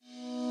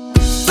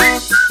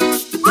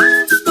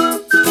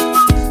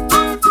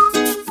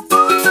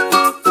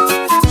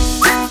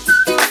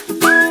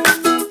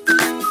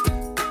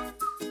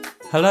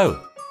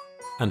Hello,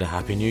 and a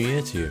Happy New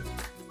Year to you.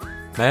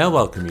 May I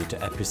welcome you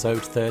to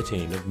episode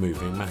 13 of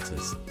Moving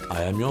Matters.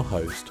 I am your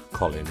host,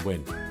 Colin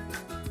Wynne.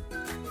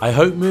 I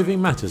hope Moving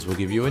Matters will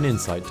give you an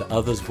insight to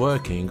others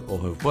working or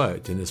have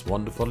worked in this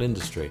wonderful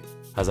industry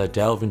as I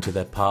delve into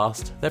their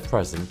past, their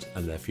present,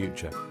 and their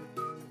future.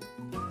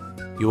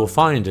 You will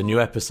find a new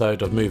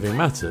episode of Moving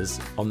Matters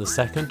on the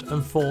second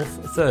and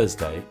fourth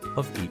Thursday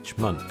of each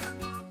month.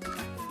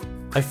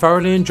 I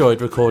thoroughly enjoyed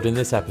recording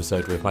this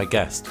episode with my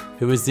guest,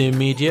 who is the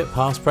immediate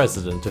past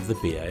president of the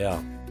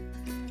BAR.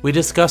 We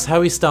discuss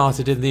how he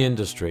started in the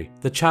industry,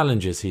 the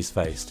challenges he's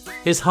faced,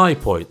 his high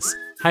points,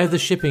 how the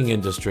shipping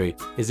industry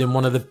is in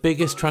one of the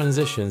biggest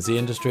transitions the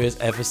industry has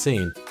ever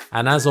seen,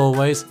 and as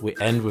always, we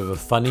end with a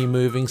funny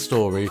moving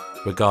story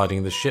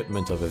regarding the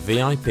shipment of a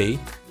VIP,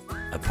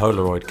 a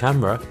Polaroid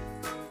camera,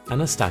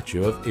 and a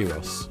statue of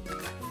Eros.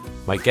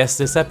 My guest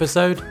this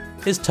episode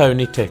is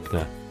Tony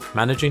Tickner,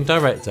 Managing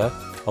Director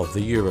of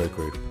the Euro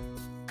Group.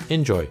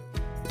 Enjoy.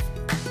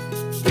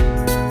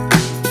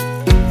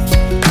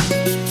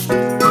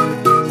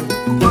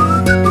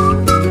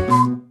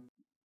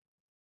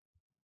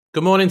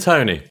 Good morning,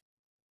 Tony.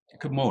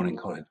 Good morning,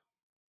 Colin.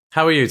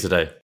 How are you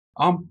today?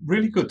 I'm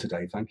really good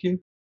today, thank you.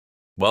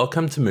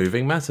 Welcome to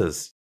Moving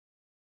Matters.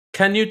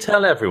 Can you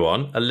tell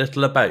everyone a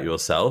little about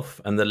yourself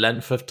and the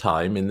length of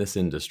time in this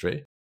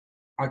industry?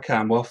 I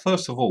can. Well,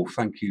 first of all,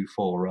 thank you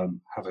for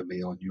having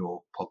me on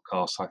your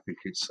podcast. I think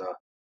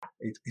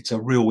it's a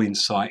real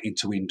insight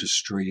into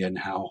industry and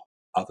how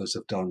others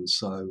have done.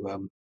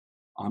 So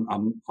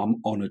I'm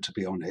honoured to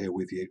be on here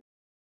with you.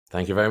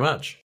 Thank you very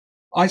much.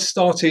 I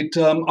started.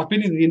 I've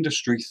been in the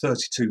industry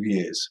 32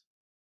 years.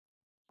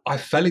 I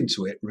fell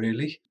into it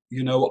really.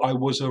 You know, I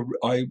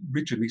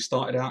originally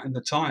started out in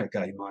the tyre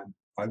game.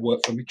 I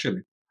worked for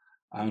Michelin,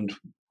 and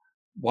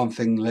one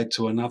thing led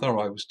to another.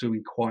 I was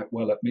doing quite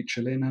well at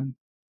Michelin, and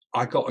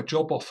I got a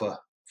job offer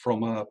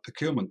from a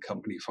procurement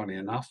company. Funny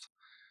enough,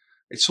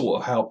 it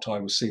sort of helped. I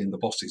was seeing the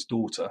boss's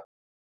daughter.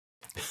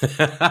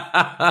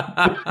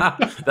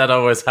 That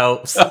always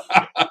helps.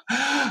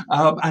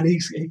 And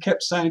he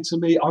kept saying to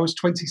me, I was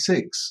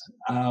 26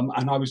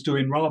 and I was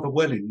doing rather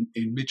well in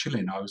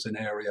Michelin. I was an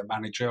area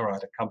manager. I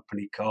had a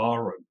company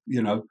car and,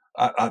 you know,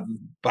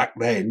 back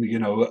then, you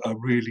know, a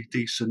really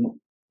decent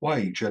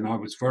wage. And I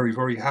was very,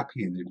 very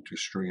happy in the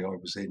industry I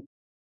was in.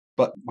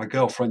 But my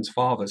girlfriend's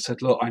father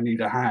said, look, I need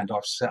a hand.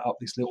 I've set up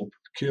this little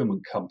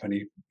procurement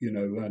company, you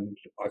know, and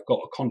I've got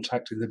a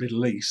contact in the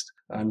Middle East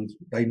and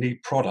they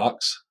need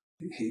products.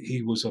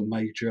 He was a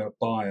major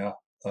buyer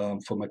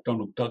for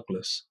McDonnell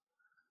Douglas.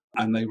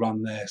 And they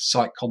run their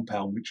site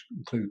compound, which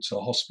includes a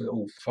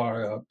hospital,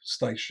 fire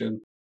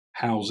station,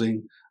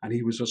 housing, and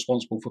he was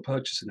responsible for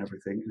purchasing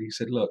everything. And he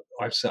said, look,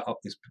 I've set up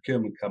this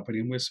procurement company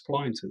and we're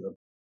supplying to them.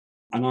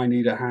 And I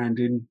need a hand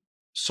in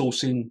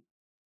sourcing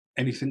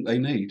anything they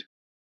need.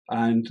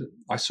 And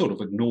I sort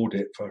of ignored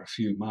it for a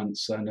few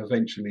months. And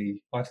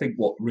eventually, I think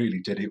what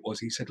really did it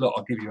was he said, look,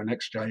 I'll give you an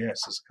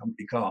XJS as a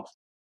company car.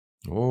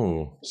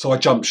 Oh. So I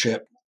jumped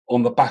ship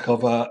on the back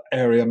of another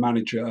area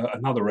manager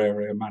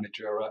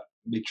at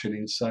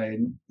Michelin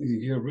saying,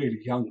 you're really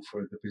young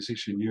for the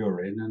position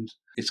you're in and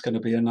it's going to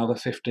be another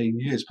 15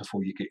 years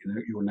before you get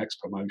your next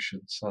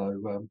promotion.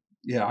 So,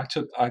 I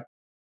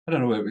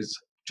don't know whether it was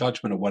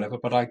judgment or whatever,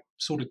 but I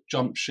sort of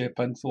jumped ship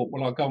and thought,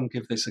 well, I'll go and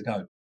give this a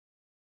go.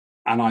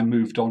 And I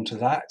moved on to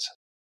that.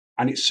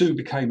 And it soon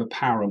became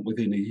apparent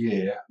within a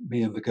year,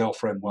 me and the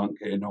girlfriend weren't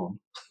getting on.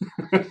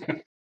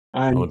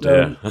 And oh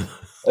dear.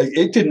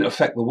 It didn't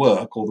affect the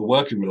work or the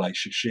working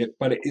relationship,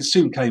 but it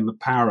soon became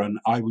apparent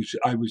I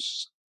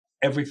was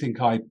everything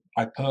I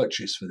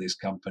purchased for this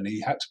company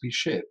had to be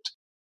shipped.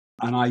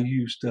 And I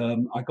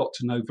got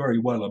to know very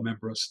well a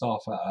member of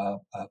staff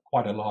at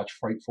quite a large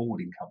freight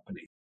forwarding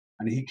company.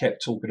 And he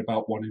kept talking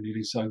about wanting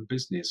his own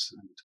business.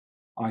 And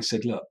I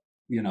said, look,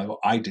 you know,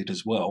 I did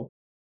as well.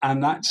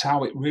 And that's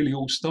how it really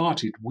all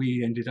started.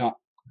 We ended up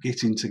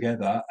getting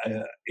together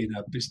in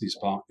a business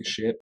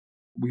partnership.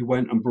 We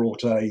went and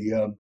brought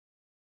a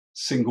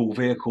single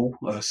vehicle,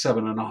 a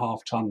 7.5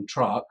 ton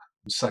truck,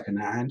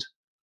 secondhand,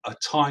 a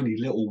tiny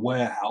little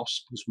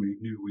warehouse because we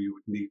knew we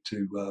would need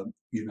to,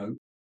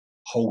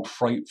 hold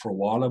freight for a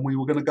while, and we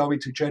were going to go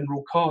into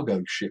general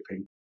cargo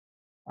shipping.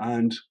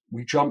 And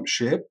we jumped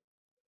ship.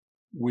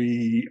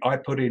 I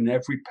put in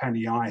every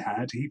penny I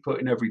had. He put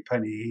in every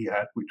penny he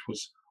had, which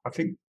was, I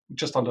think,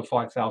 just under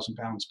 £5,000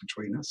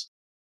 between us.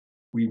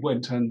 We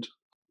went and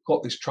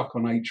got this truck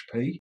on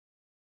HP.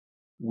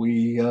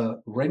 We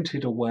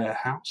rented a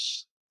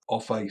warehouse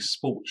off a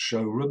sports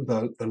showroom,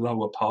 the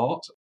lower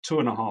part,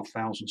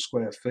 2,500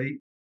 square feet.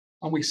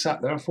 And we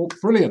sat there and thought,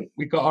 brilliant,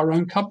 we got our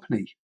own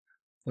company.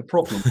 The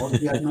problem was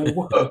we had no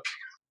work.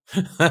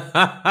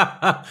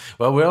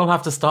 Well, we all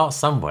have to start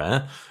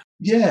somewhere.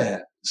 Yeah.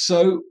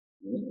 So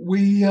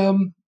we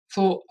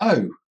thought,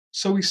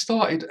 so we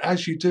started,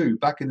 as you do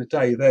back in the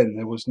day then,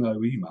 there was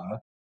no email,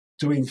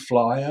 doing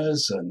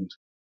flyers and,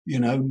 you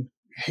know,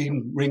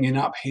 him ringing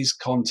up his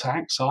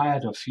contacts. I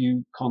had a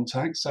few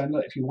contacts saying,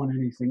 look, if you want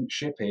anything,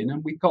 ship in.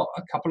 And we got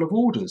a couple of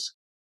orders.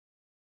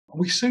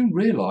 We soon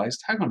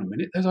realised, hang on a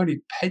minute, there's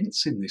only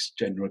pence in this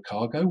general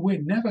cargo.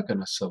 We're never going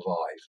to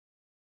survive.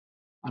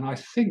 And I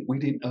think we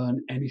didn't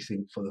earn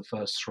anything for the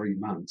first 3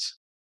 months.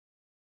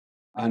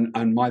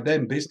 And my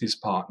then business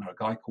partner,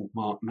 a guy called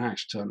Mark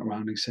Nash, turned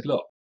around and he said,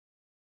 look,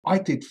 I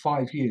did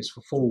 5 years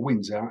for Four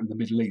Winds out in the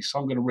Middle East. So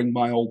I'm going to ring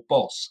my old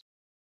boss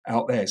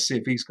out there, see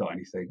if he's got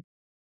anything.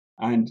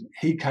 And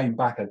he came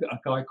back, a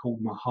guy called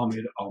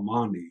Mohammed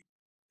Almani.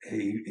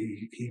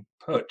 He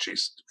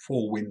purchased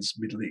Four Winds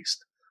Middle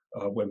East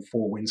when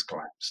Four Winds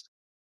collapsed.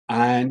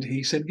 And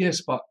he said,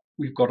 yes, but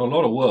we've got a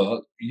lot of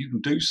work. You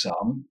can do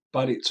some,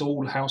 but it's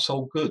all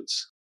household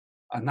goods.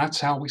 And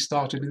that's how we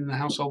started in the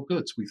household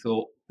goods. We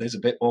thought there's a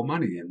bit more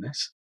money in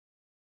this.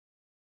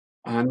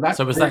 And that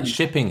So was that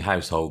shipping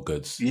household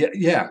goods?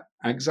 Yeah,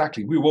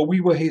 exactly. We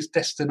were his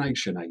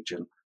destination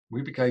agent.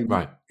 We became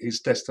his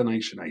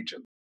destination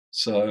agent.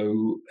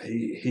 So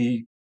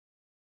he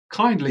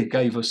kindly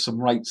gave us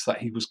some rates that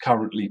he was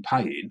currently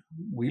paying.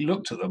 We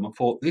looked at them and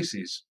thought, this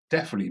is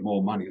definitely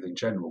more money than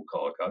general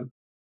cargo.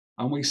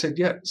 And we said,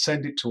 yeah,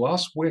 send it to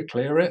us. We'll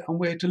clear it and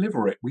we'll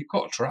deliver it. We've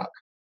got a truck.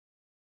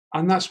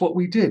 And that's what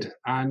we did.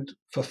 And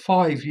for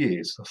 5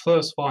 years, the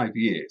first 5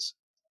 years,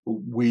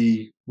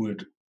 we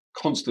would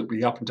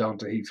constantly up and down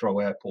to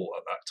Heathrow Airport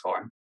at that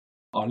time.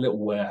 Our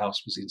little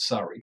warehouse was in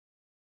Surrey.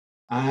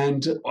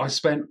 And I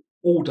spent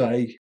all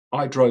day,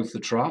 I drove the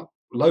truck,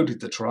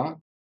 loaded the truck,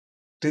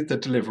 did the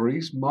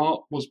deliveries.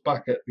 Mark was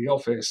back at the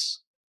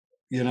office,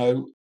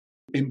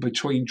 in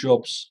between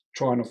jobs,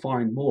 trying to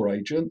find more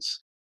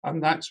agents.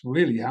 And that's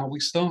really how we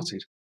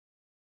started.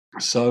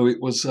 So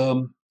it was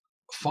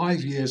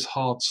 5 years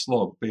hard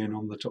slog being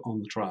on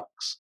the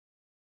trucks,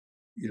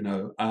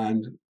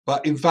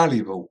 but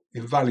invaluable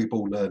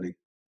learning.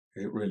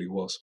 It really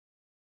was.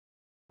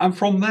 And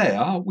from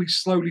there, we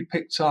slowly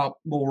picked up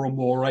more and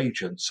more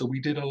agents. So we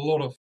did a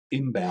lot of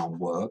inbound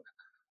work,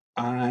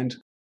 and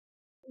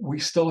we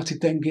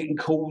started then getting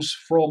calls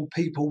from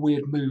people we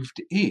had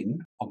moved in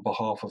on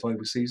behalf of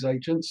overseas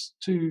agents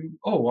to,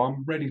 oh,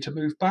 I'm ready to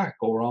move back,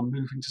 or I'm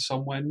moving to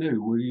somewhere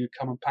new. Will you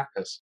come and pack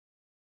us?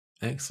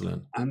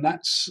 Excellent. And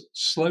that's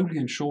slowly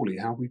and surely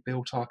how we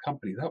built our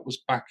company. That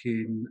was back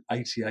in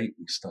 88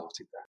 we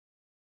started that.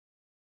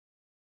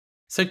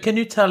 So can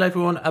you tell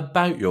everyone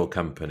about your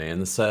company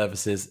and the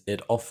services it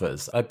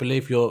offers? I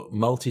believe you're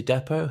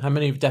multi-depot. How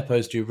many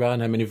depots do you run?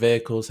 How many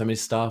vehicles? How many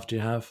staff do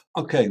you have?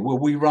 Okay, well,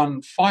 we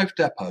run 5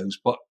 depots,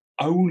 but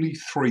only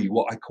 3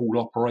 what I call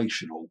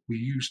operational. We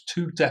use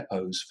 2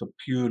 depots for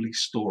purely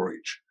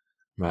storage,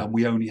 and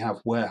we only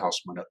have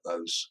warehousemen at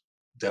those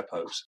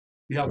depots.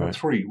 The other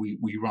 3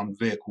 we run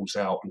vehicles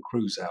out and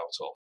crews out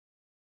of.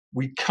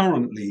 We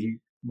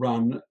currently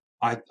run,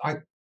 I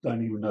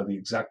don't even know the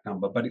exact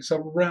number, but it's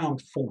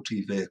around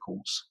 40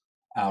 vehicles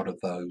out of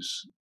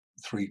those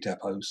 3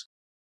 depots.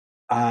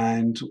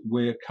 And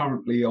we're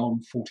currently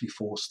on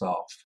 44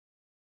 staff.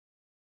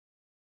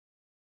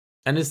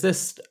 And is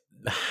this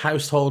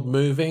household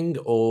moving,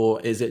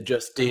 or is it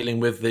just dealing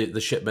with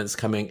the shipments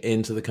coming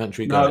into the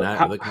country, going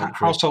out of the country?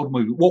 Household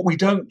moving. What we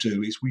don't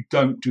do is we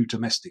don't do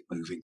domestic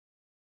moving.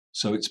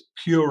 So it's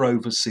pure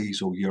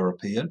overseas or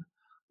European.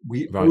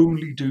 We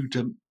only do,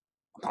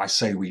 I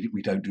say we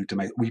don't do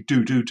domestic. We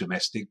do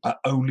domestic, but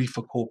only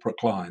for corporate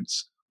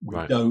clients.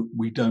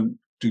 We don't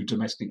do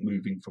domestic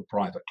moving for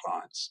private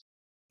clients.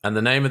 And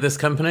the name of this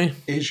company?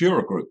 Is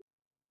Eurogroup.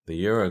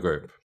 The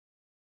Eurogroup.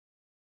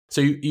 So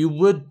you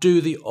would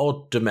do the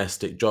odd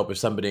domestic job if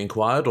somebody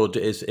inquired, or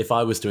if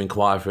I was to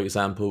inquire, for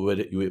example,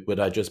 would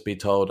I just be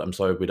told, I'm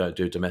sorry, we don't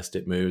do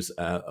domestic moves,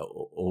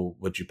 or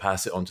would you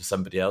pass it on to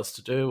somebody else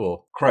to do?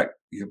 Or correct,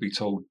 you'll be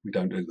told we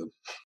don't do them.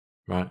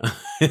 Right.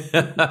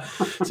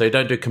 So you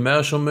don't do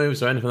commercial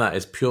moves or anything like that.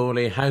 It's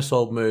purely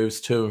household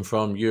moves to and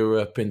from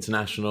Europe,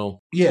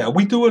 international. Yeah,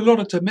 we do a lot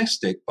of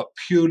domestic, but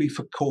purely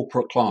for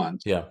corporate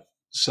clients. Yeah.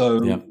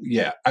 So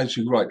as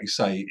you rightly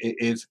say,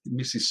 if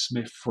Mrs.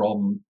 Smith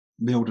from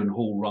Milden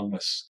Hall rung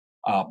us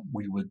up,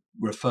 we would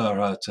refer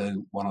her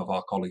to one of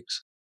our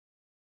colleagues.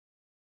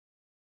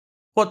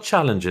 What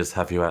challenges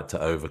have you had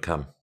to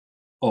overcome?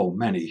 Oh,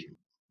 many.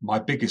 My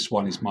biggest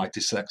one is my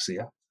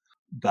dyslexia.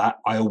 That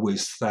I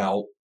always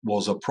felt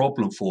was a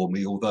problem for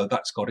me, although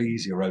that's got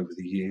easier over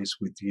the years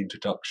with the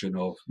introduction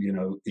of,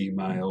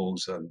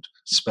 emails and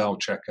spell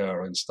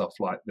checker and stuff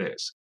like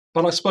this.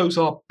 But I suppose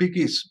our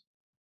biggest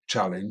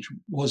challenge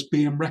was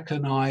being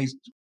recognised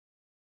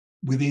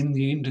within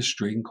the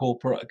industry in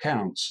corporate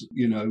accounts.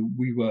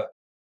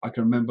 I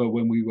can remember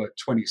when we were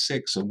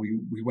 26 and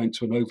we went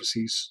to an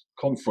overseas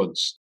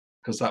conference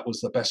because that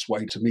was the best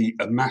way to meet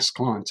a mass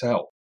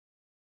clientele.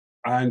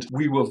 And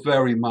we were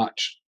very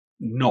much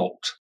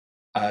knocked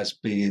as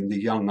being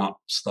the young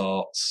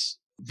upstarts.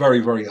 Very,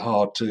 very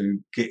hard to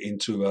get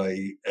into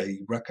a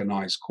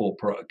recognised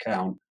corporate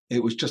account.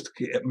 It was just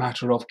a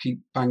matter of keep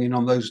banging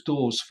on those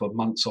doors for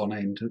months on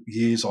end,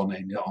 years on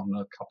end on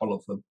a couple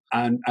of them,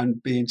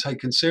 and being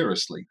taken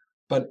seriously.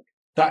 But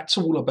that's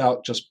all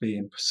about just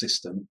being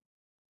persistent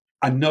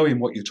and knowing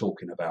what you're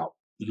talking about,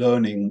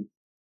 learning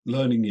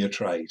your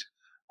trade,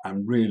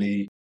 and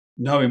really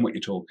knowing what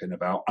you're talking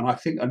about. And I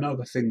think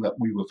another thing that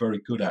we were very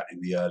good at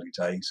in the early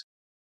days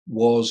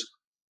was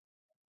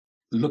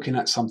looking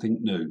at something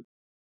new.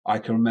 I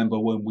can remember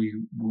when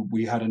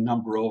we had a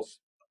number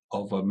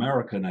of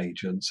American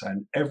agents,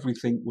 and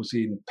everything was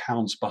in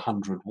pounds per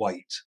hundred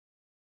weight.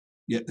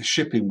 Yet the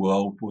shipping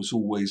world was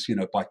always,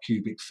 by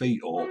cubic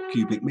feet or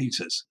cubic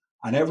meters,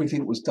 and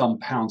everything was done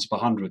pounds per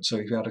hundred. So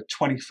if you had a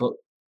 20-foot,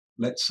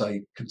 let's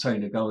say,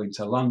 container going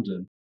to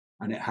London,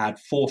 and it had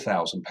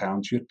 4,000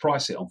 pounds, you'd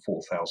price it on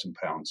 4,000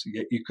 pounds.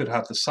 Yet you could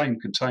have the same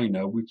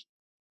container with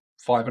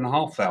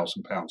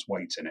 5,500 pounds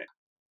weight in it.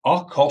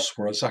 Our costs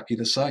were exactly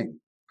the same.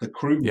 The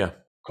crew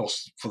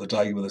costs for the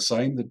day were the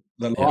same.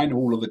 The line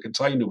haul of the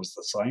container was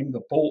the same.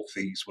 The port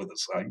fees were the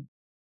same,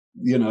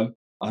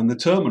 and the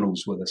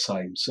terminals were the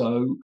same.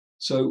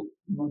 So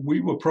we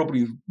were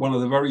probably one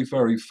of the very,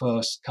 very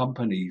first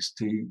companies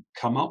to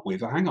come up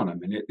with, hang on a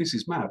minute, this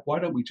is mad. Why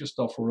don't we just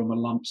offer them a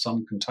lump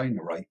sum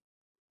container rate?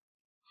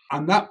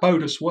 And that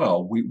bode us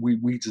well.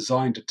 We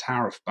designed a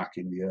tariff back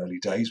in the early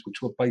days,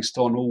 which were based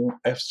on all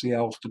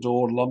FCL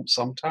Fedor lump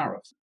sum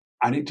tariff.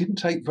 And it didn't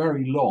take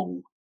very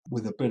long,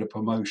 with a bit of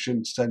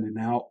promotion, sending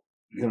out,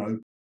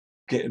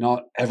 getting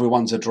out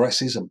everyone's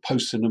addresses and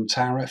posting them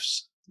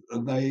tariffs.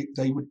 They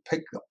would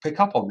pick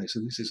up on this,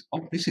 and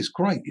this is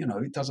great.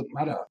 It doesn't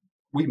matter.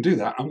 We can do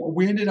that, and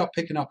we ended up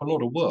picking up a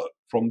lot of work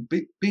from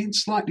being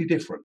slightly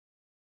different.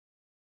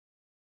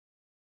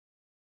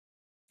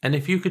 And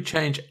if you could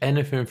change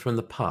anything from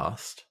the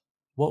past,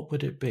 what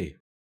would it be?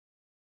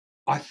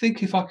 I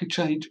think if I could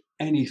change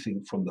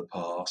anything from the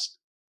past,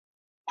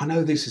 I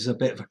know this is a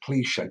bit of a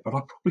cliche, but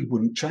I probably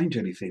wouldn't change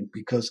anything,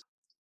 because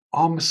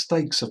our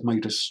mistakes have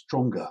made us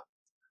stronger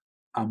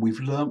and we've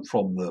learned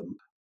from them.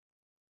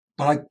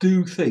 But I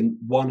do think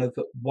one of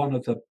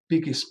the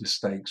biggest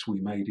mistakes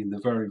we made in the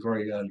very,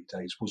 very early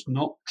days was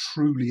not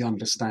truly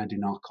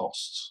understanding our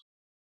costs.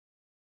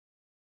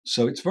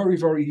 So it's very,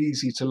 very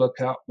easy to look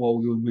at, well,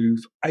 we'll move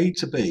A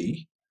to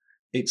B,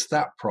 it's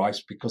that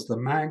price because the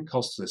man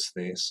costs us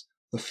this,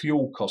 the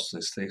fuel costs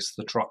us this,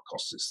 the truck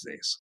costs us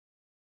this.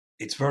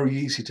 It's very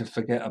easy to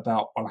forget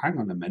about, well, hang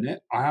on a minute,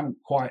 I haven't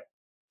quite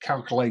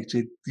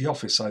calculated the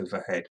office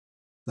overhead,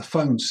 the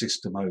phone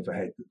system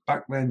overhead,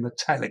 back then the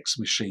telex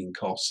machine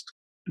cost,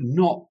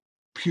 not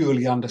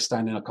purely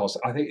understanding our costs.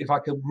 I think if I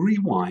could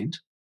rewind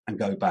and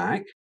go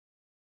back,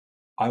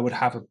 I would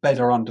have a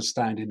better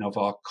understanding of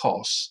our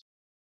costs,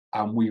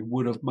 and we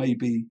would have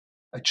maybe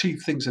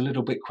achieved things a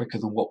little bit quicker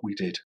than what we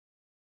did.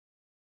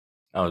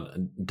 Oh,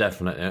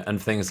 definitely. And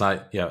things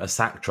like, a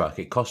sack truck,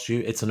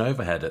 it's an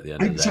overhead at the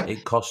end of the day.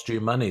 It costs you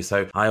money.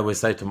 So I always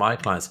say to my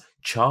clients,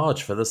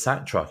 charge for the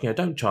sack truck.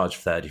 Don't charge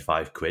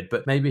 35 quid,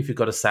 but maybe if you've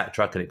got a sack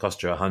truck and it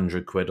costs you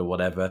 100 quid or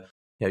whatever,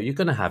 you're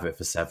going to have it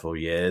for several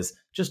years.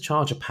 Just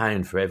charge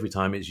 £1 for every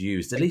time it's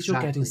used. At least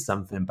you're getting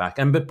something back.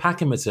 And but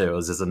packing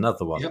materials is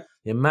another one. Yep.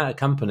 The amount of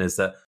companies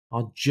that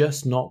are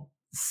just not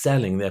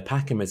selling their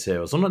packing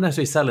materials, or not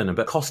necessarily selling them,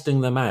 but costing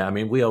them out. I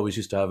mean, we always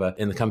used to have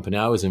in the company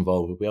I was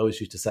involved with, we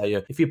always used to say,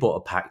 if you bought a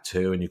pack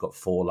 2 and you got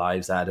 4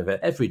 lives out of it,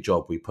 every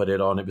job we put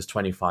it on, it was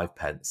 25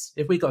 pence.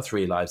 If we got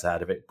 3 lives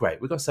out of it,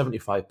 great, we got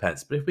 75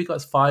 pence. But if we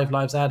got 5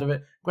 lives out of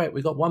it, great,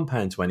 we got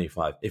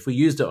 £1.25. If we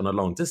used it on a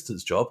long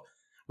distance job,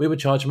 we would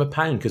charge them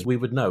 £1 because we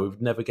would know we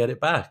would never get it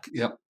back.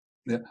 Yeah.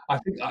 I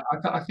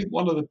think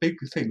one of the big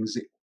things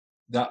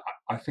that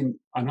I think,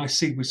 and I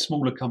see with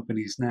smaller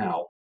companies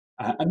now,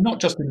 and not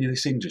just in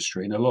this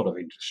industry, in a lot of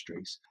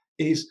industries,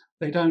 is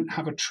they don't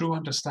have a true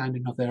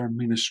understanding of their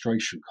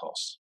administration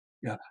costs.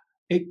 Yeah,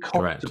 it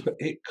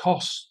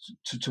costs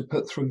to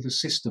put through the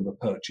system a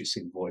purchase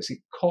invoice. It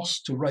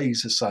costs to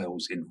raise a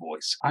sales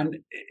invoice. And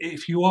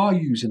if you are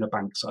using a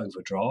bank's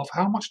overdraft,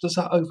 how much does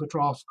that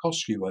overdraft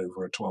cost you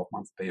over a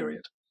 12-month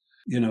period?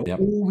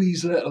 All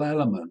these little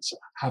elements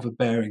have a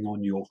bearing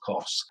on your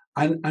costs.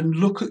 And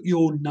look at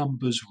your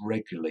numbers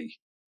regularly.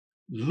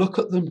 Look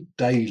at them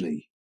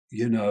daily.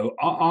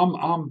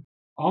 I'm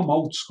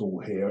old school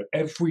here.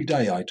 Every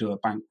day I do a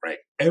bank rec.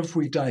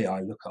 Every day I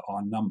look at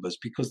our numbers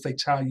because they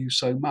tell you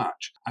so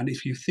much. And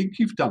if you think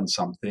you've done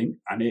something,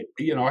 and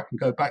I can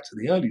go back to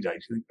the early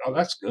days. You think, oh,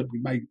 that's good.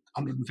 We made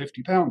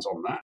 £150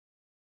 on that.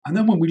 And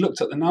then when we looked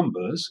at the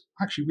numbers,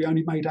 actually we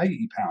only made £80.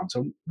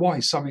 And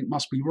why? Something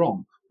must be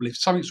wrong. Well, if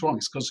something's wrong,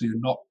 it's because you're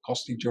not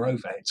costing your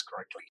overheads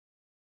correctly.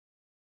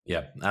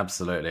 Yeah,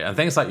 absolutely. And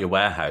things like your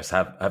warehouse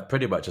have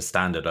pretty much a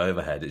standard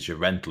overhead. It's your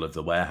rental of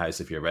the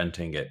warehouse if you're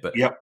renting it. But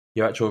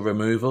your actual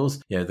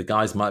removals, the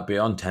guys might be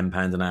on £10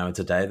 an hour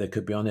today. They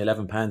could be on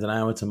 £11 an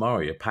hour tomorrow.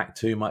 Your pack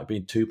 2 might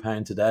be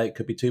 £2 today. It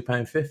could be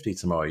 £2.50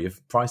 tomorrow. Your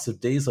price of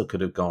diesel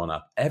could have gone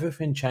up.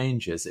 Everything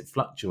changes. It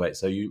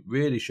fluctuates. So you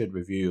really should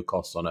review your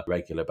costs on a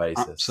regular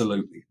basis.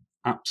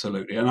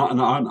 Absolutely. And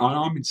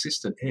I'm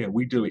insistent here.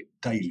 We do it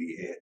daily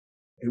here.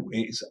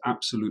 It's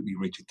absolutely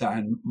rigid.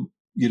 And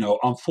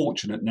I'm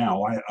fortunate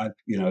now. I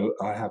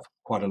have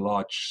quite a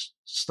large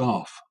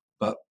staff,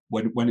 but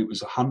when it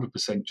was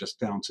 100% just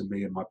down to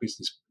me and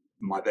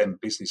my then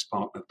business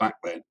partner back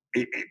then,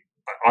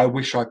 I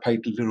wish I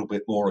paid a little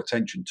bit more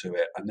attention to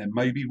it, and then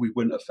maybe we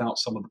wouldn't have felt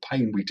some of the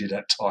pain we did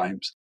at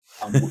times.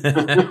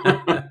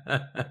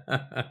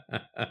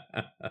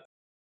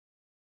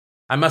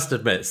 I must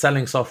admit,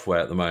 selling software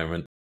at the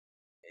moment,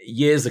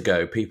 years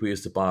ago, people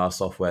used to buy our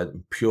software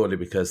purely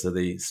because of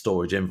the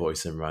storage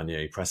invoicing run.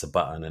 You press a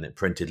button and it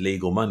printed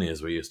legal money,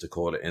 as we used to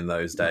call it in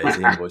those days.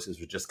 The invoices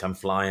would just come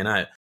flying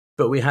out.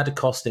 But we had a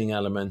costing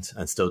element,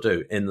 and still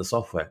do, in the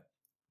software.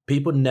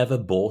 People never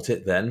bought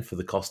it then for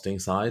the costing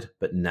side,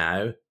 but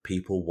now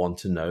people want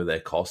to know their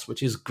costs,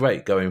 which is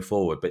great going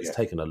forward, but it's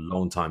taken a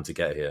long time to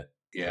get here.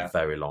 Yeah, a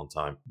very long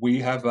time. We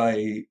have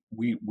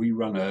we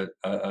run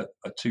a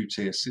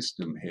two-tier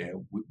system here.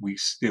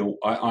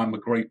 I'm a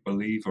great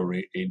believer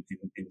in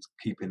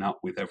keeping up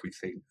with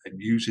everything and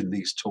using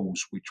these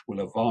tools which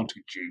will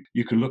advantage you.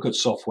 You can look at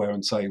software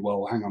and say,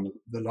 well, hang on,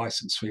 the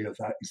license fee of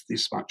that is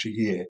this much a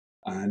year,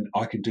 and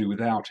I can do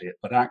without it.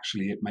 But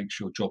actually, it makes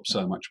your job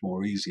so much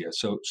more easier.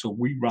 So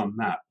we run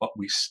that, but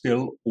we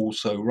still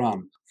also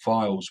run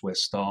files where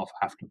staff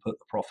have to put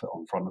the profit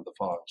on front of the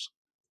files,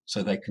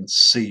 so they can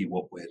see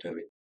what we're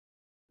doing,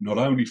 not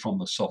only from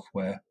the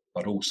software,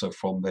 but also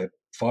from the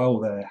file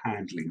they're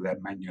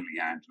manually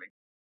handling.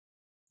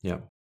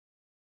 Yeah.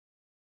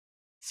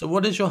 So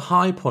what is your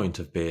high point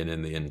of being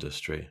in the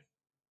industry?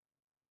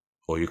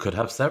 Or you could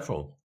have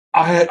several.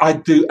 I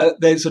do.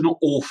 There's an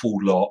awful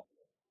lot.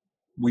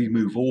 We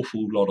move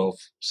awful lot of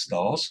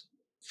stars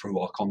through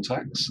our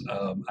contacts,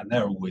 and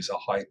they're always a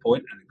high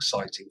point and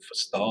exciting for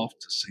staff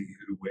to see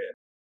who we're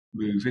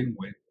moving.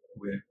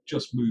 We're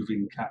just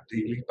moving Cat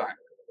Dealey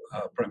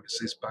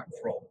premises back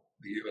from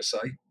the USA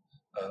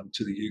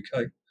to the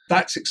UK.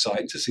 That's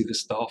exciting to see the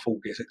staff all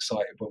get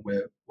excited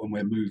when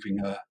we're moving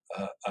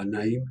a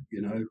name,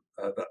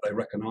 that they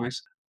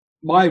recognise.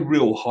 My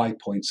real high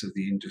points of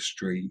the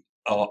industry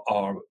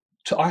are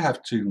I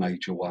have two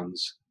major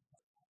ones.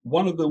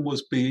 One of them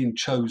was being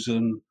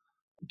chosen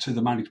to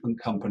the management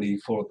company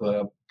for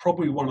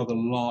probably one of the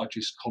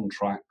largest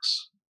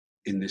contracts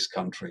in this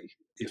country,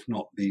 if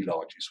not the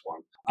largest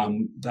one.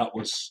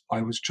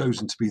 I was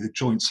chosen to be the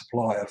joint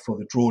supplier for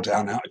the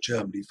drawdown out of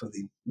Germany for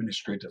the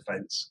Ministry of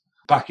Defence.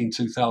 Back in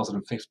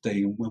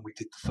 2015, when we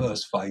did the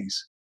first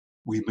phase,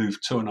 we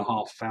moved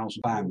 2,500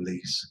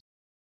 families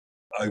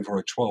over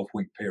a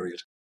 12-week period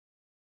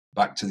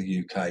back to the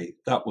UK.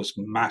 That was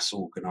mass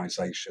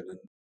organisation, and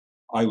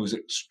I was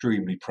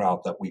extremely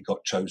proud that we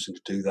got chosen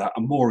to do that,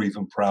 and more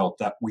even proud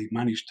that we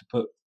managed to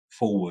put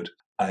forward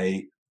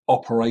a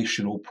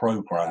operational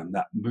program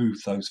that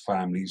moved those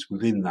families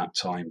within that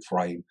time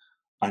frame,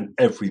 and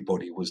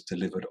everybody was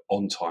delivered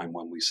on time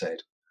when we said.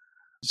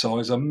 So I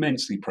was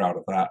immensely proud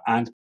of that.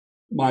 And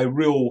my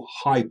real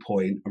high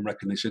point and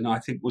recognition, I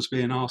think, was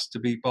being asked to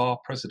be bar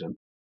president.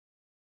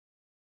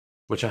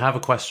 Which I have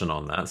a question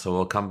on that, so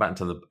we'll come back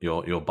to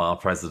your bar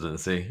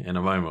presidency in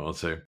a moment or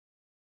two.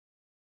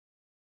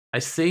 I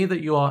see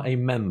that you are a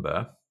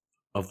member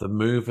of the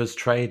Movers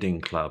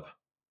Trading Club.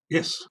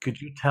 Yes. Could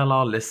you tell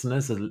our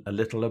listeners a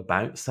little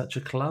about such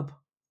a club?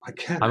 I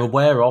can. I'm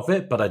aware of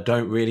it, but I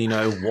don't really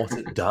know what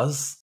it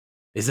does.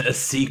 Is it a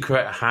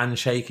secret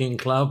handshaking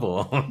club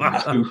or?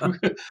 No.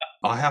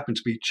 I happen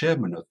to be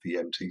chairman of the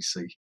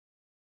MTC.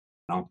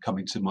 I'm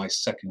coming to my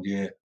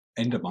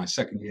end of my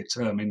second year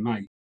term in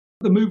May.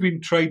 The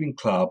Moving Trading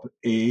Club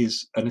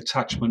is an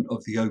attachment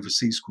of the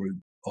overseas group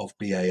of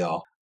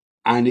BAR.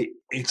 And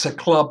it's a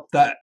club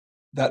that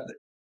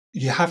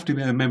you have to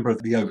be a member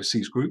of the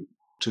overseas group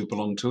to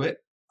belong to it.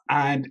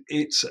 And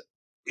it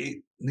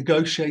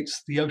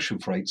negotiates the ocean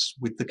freights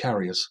with the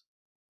carriers.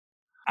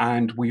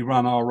 And we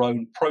run our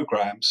own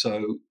program,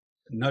 so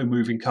no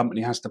moving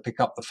company has to pick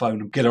up the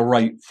phone and get a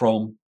rate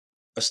from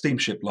a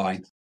steamship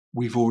line.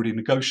 We've already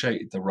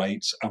negotiated the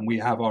rates, and we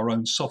have our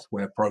own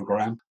software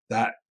program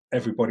that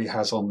everybody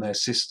has on their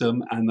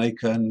system, and they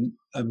can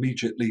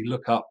immediately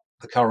look up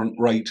the current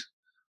rate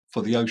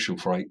for the ocean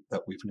freight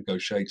that we've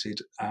negotiated,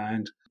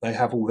 and they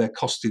have all their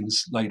costings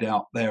laid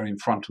out there in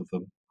front of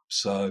them.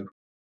 So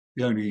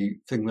the only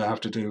thing they have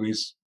to do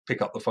is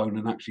pick up the phone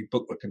and actually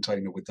book the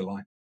container with the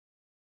line.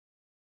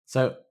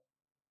 So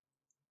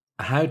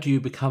how do you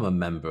become a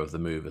member of the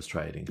Movers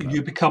Trading Club?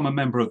 You become a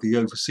member of the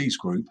overseas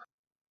group.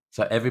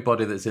 So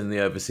everybody that's in the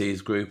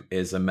overseas group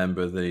is a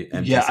member of the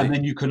MTC? Yeah, and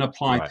then you can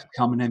apply to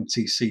become an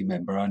MTC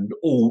member. And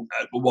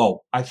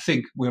I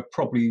think we're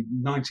probably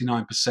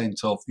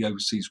 99% of the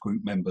overseas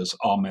group members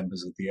are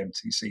members of the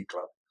MTC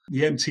club.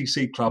 The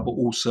MTC club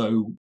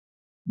also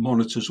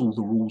monitors all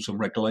the rules and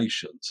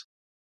regulations.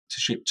 To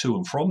ship to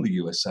and from the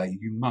USA,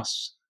 you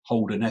must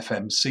hold an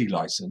FMC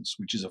license,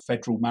 which is a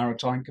Federal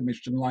Maritime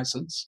Commission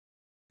license.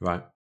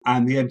 Right.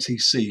 And the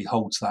MTC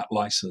holds that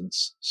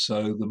license.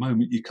 So the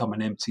moment you become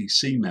an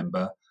MTC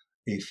member,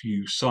 if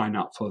you sign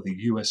up for the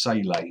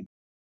USA lane,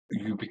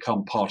 you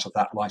become part of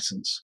that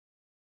license.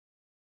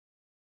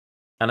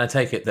 And I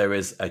take it there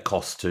is a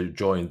cost to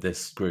join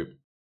this group?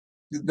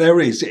 There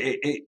is.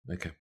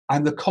 Okay.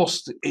 And the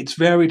cost, it's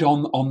varied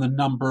on the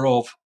number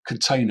of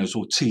containers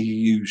or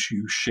TEUs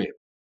you ship.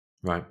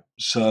 Right.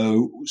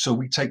 So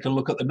we take a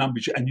look at the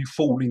numbers, and you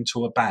fall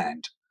into a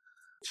band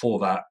for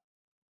that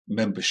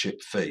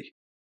membership fee.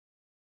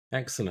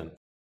 Excellent.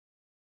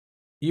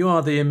 You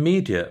are the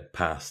immediate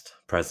past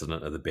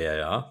president of the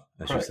BAR,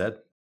 as you Correct. said.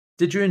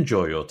 Did you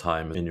enjoy your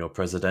time in your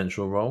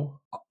presidential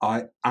role?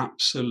 I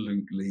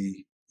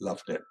absolutely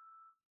loved it.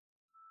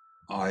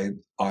 I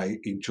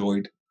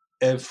enjoyed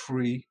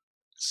every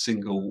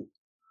single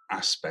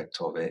aspect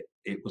of it.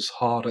 It was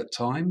hard at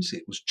times,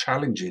 it was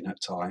challenging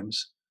at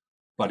times,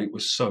 but it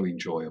was so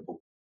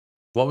enjoyable.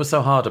 What was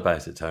so hard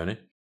about it, Tony?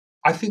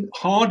 I think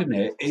hard in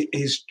it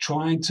is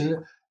trying to,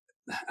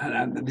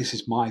 and this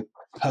is my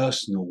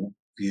personal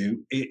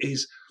view, it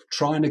is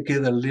trying to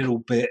give a little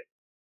bit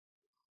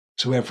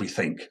to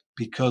everything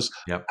because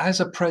Yep. as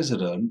a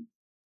president,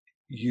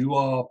 you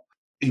are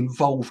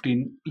involved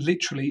in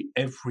literally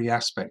every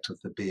aspect of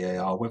the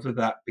BAR, whether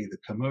that be the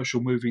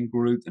commercial moving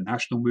group, the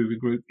national moving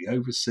group, the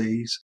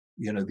overseas,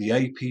 the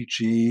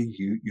APG,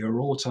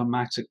 you're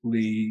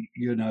automatically,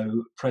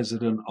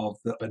 president of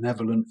the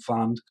benevolent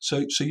fund.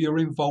 So you're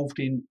involved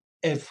in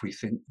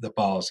everything the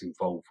bar's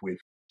involved with,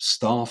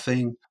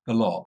 staffing, a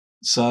lot.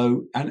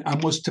 So,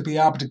 and was to be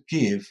able to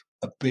give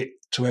a bit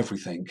to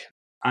everything.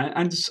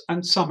 And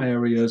some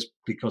areas,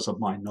 because of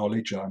my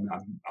knowledge, I'm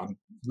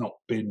not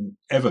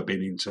ever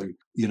been into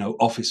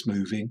office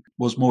moving,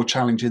 was more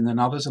challenging than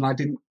others, and I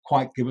didn't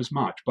quite give as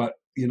much. But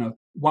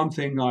one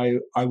thing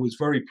I was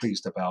very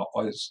pleased about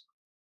was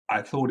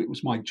I thought it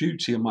was my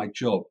duty and my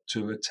job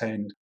to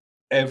attend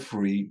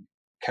every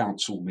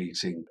council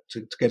meeting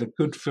to get a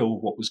good feel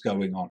of what was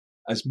going on,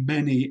 as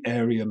many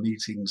area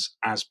meetings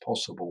as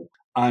possible,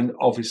 and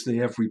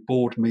obviously every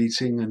board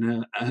meeting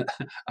and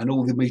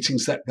all the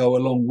meetings that go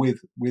along with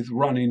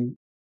running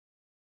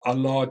a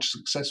large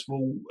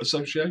successful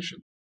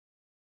association.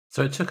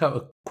 So it took up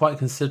a quite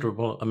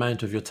considerable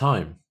amount of your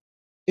time.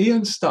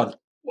 Ian Studd,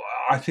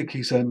 I think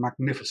he's a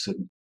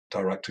magnificent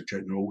Director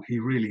General. He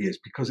really is,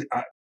 because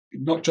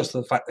not just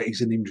the fact that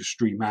he's an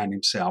industry man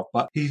himself,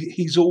 but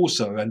he's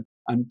also,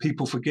 and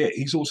people forget,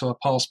 he's also a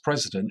past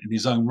president in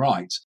his own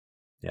right.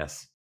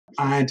 Yes.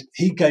 And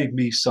he gave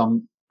me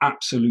some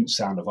absolute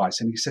sound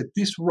advice. And he said,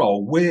 this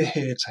role, we're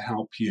here to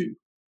help you.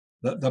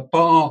 The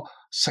bar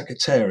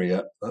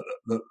secretariat,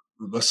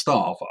 the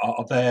staff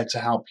are there to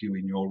help you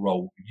in your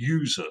role.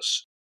 Use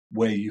us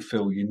where you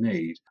feel you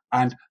need.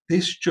 And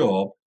this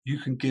job, you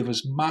can give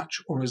as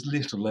much or as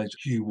little as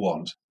you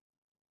want.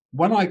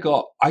 When I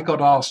got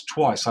asked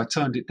twice, I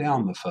turned it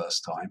down the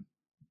first time.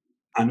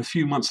 And a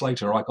few months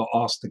later, I got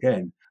asked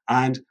again.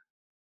 And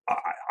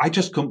I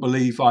just couldn't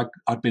believe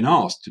I'd been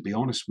asked, to be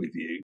honest with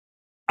you.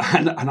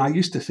 And I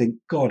used to think,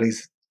 God,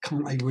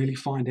 can't they really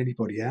find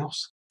anybody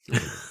else?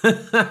 Is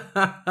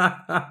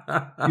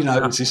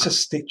this a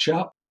stitch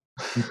up?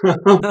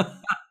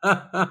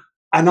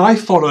 And I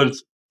followed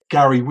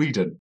Gary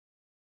Whedon.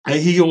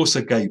 He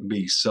also gave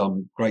me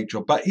some great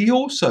job, but he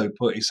also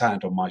put his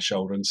hand on my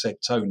shoulder and said,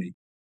 Tony,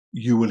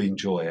 you will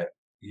enjoy it.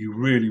 You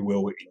really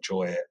will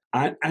enjoy it.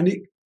 And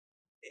it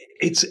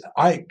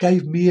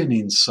gave me an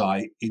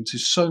insight into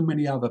so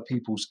many other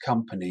people's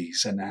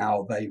companies and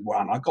how they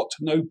run. I got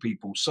to know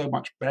people so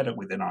much better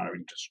within our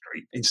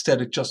industry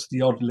instead of just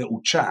the odd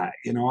little chat.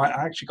 I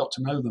actually got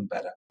to know them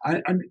better.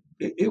 And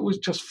it was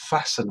just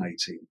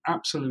fascinating,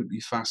 absolutely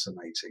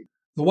fascinating.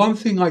 The one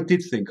thing I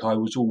did think I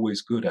was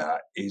always good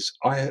at is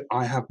I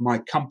have my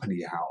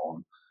company hat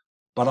on,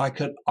 but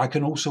I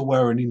can also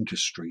wear an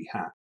industry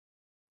hat.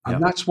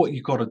 And that's what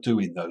you've got to do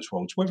in those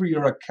roles, whether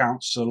you're a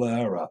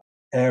councillor, a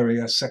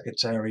area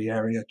secretary,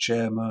 area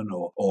chairman,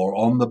 or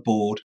on the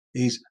board,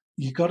 is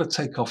you've got to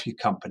take off your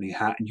company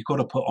hat and you've got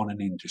to put on an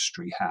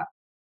industry hat.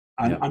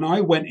 And I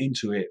went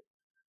into it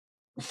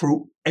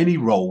through any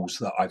roles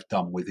that I've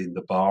done within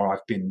the bar.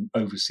 I've been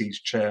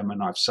overseas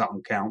chairman, I've sat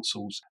on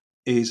councils,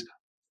 is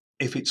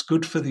if it's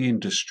good for the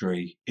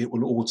industry, it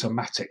will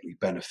automatically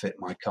benefit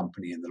my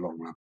company in the long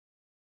run.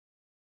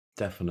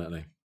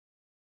 Definitely.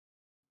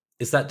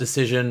 Is that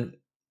decision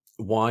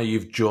why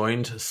you've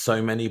joined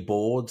so many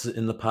boards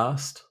in the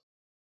past?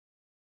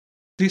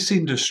 This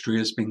industry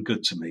has been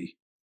good to me.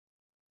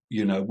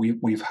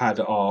 We've had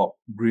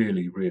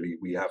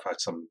we have had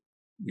some,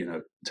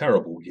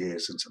 terrible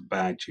years and some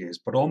bad years,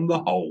 but on the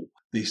whole,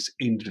 this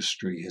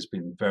industry has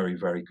been very,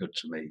 very good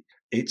to me.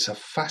 It's a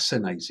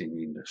fascinating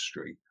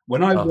industry.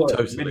 When I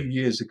worked many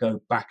years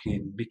ago back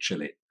in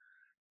Michelin,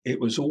 it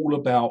was all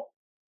about,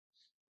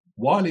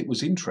 while it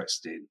was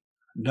interesting,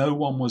 no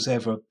one was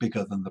ever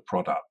bigger than the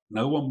product.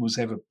 No one was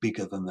ever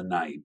bigger than the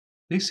name.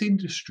 This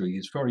industry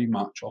is very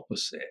much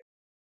opposite.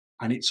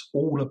 And it's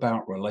all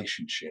about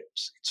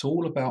relationships. It's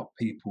all about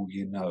people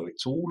you know.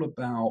 It's all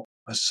about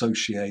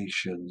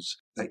associations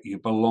that you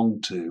belong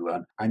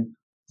to. And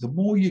the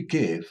more you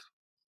give,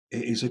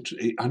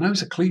 I know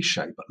it's a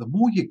cliche, but the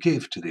more you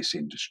give to this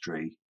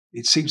industry,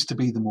 it seems to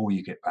be the more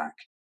you get back.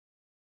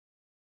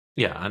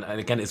 Yeah, and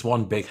again, it's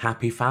one big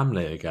happy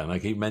family again. I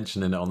keep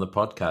mentioning it on the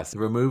podcast. The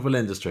removal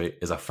industry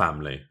is a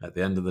family at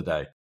the end of the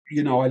day.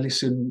 I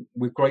listen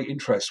with great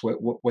interest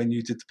when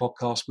you did the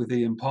podcast with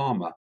Ian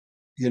Palmer.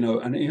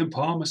 And Ian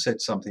Palmer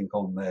said something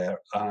on there,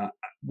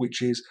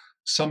 which is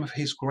some of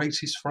his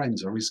greatest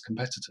friends are his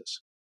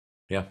competitors.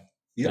 Yeah.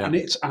 And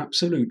it's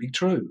absolutely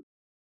true.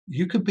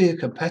 You could be a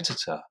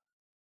competitor,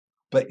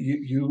 but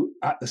you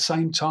at the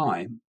same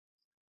time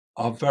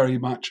are very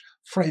much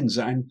friends,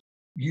 and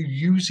you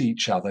use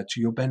each other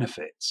to your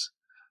benefits,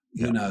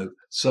 Yeah.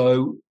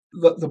 So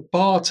the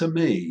bar to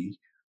me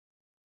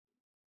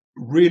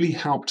really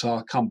helped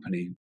our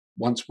company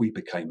once we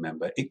became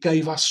member. It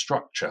gave us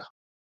structure.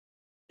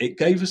 It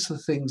gave us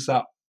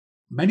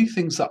many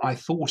things that I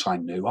thought I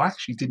knew, I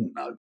actually didn't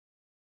know.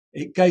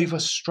 It gave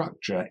us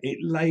structure. It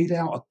laid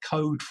out a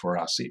code for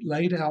us. It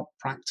laid out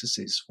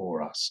practices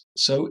for us.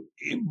 So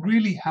it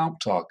really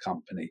helped our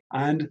company.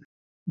 And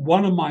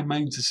one of my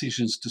main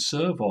decisions to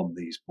serve on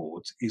these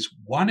boards is,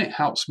 one, it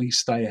helps me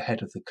stay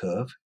ahead of the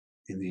curve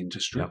in the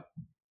industry. Yeah.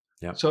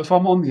 Yeah. So if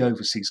I'm on the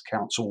Overseas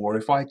Council or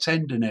if I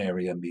attend an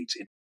area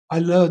meeting, I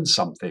learn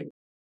something.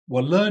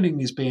 Well, learning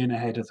is being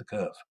ahead of the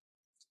curve.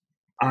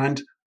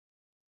 And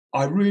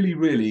I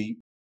really,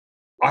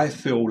 I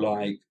feel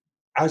like,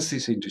 as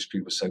this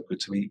industry was so good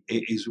to me,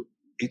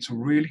 it's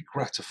really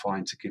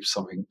gratifying to give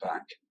something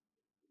back.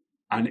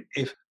 And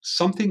if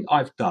something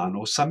I've done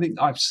or something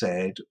I've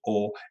said,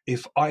 or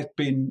if I've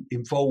been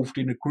involved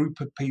in a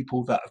group of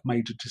people that have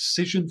made a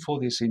decision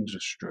for this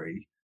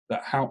industry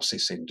that helps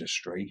this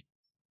industry,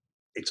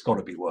 it's got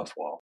to be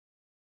worthwhile.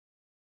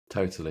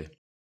 Totally.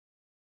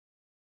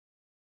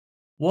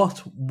 What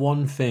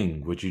one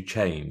thing would you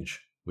change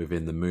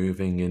within the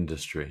moving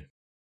industry?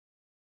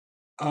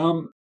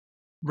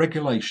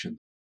 Regulation.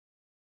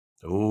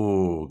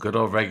 Oh, good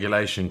old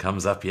regulation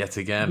comes up yet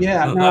again.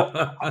 Yeah,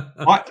 now,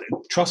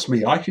 trust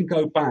me, I can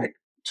go back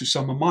to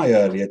some of my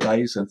earlier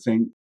days and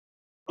think,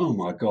 oh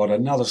my God,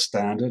 another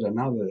standard,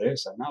 another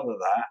this, another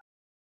that.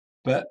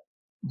 But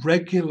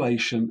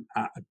regulation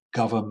at a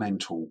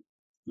governmental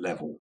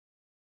level,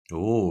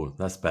 Oh,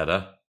 that's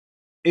better.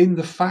 in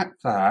the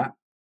fact that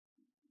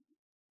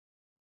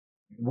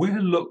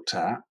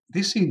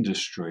this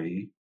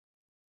industry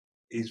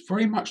is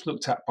very much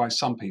looked at by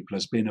some people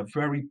as being a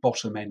very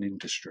bottom end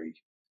industry.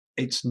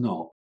 It's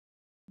not.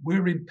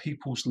 We're in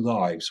people's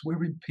lives,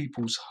 we're in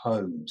people's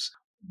homes.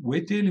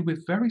 We're dealing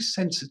with very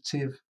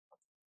sensitive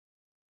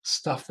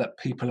stuff that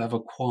people have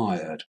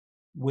acquired.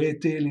 We're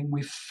dealing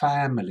with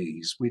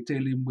families. We're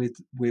dealing with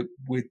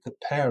the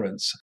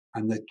parents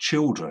and the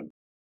children.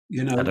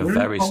 At a We're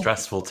very involved,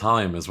 stressful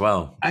time as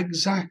well.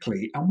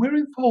 exactly, and we're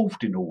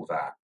involved in all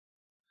that.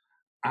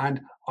 And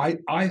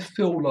I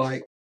feel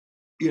like,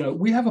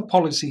 we have a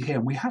policy here,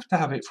 and we have to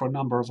have it for a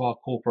number of our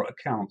corporate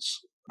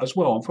accounts as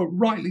well, and for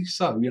rightly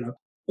so.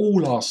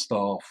 All our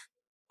staff,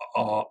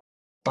 our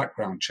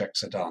background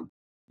checks are done.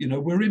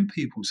 We're in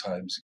people's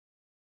homes.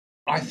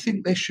 I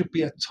think there should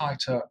be a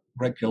tighter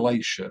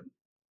regulation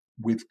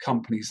with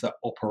companies that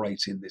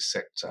operate in this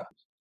sector.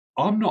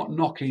 I'm not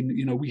knocking,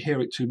 we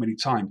hear it too many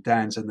times,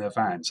 Dans in their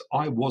vans.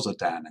 I was a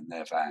Dan in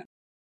their van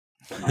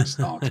when I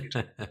started.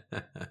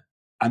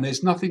 And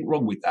there's nothing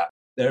wrong with that.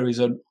 There is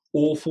an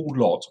awful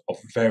lot of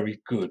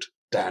very good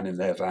Dan in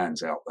their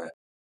vans out there.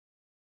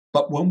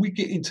 But when we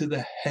get into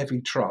the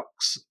heavy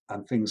trucks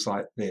and things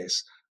like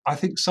this, I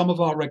think some of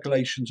our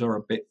regulations are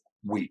a bit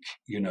weak,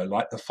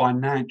 like the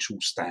financial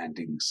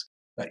standings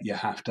that you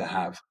have to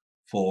have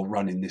for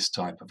running this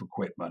type of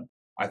equipment.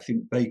 I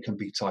think they can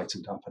be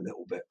tightened up a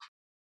little bit.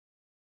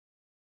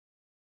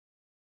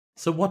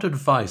 So what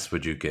advice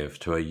would you give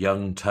to a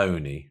young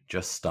Tony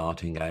just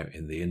starting out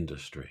in the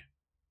industry?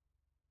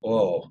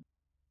 Oh,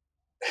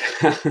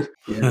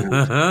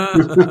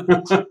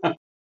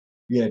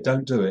 yeah,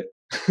 don't do it.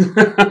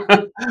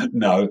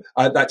 No,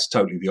 that's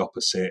totally the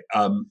opposite.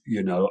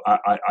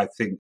 I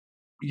think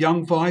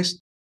young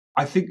Vice,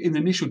 I think in the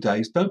initial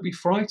days, don't be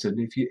frightened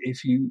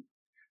if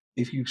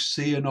you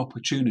see an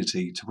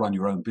opportunity to run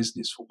your own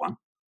business for one.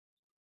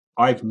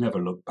 I've never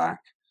looked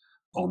back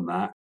on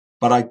that,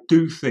 but I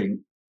do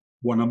think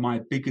one of my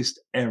biggest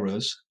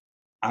errors,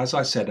 as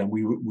I said, and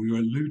we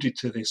alluded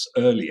to this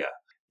earlier,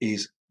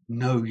 is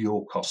know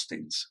your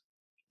costings.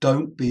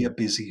 Don't be a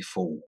busy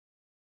fool.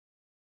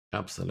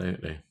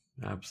 Absolutely.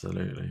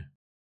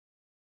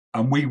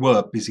 And we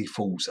were busy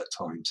fools at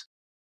times.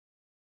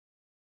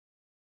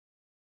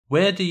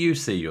 Where do you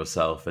see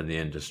yourself in the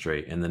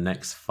industry in the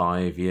next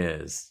 5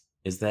 years?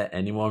 Is there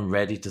anyone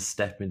ready to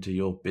step into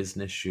your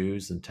business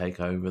shoes and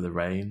take over the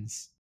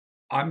reins?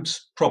 I'm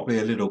probably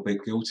a little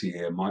bit guilty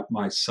here.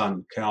 My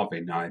son,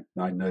 Calvin, I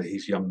know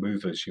he's Young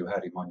Movers. You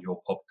had him on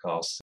your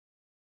podcast.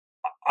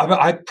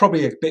 I'm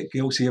probably a bit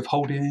guilty of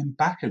holding him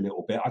back a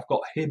little bit. I've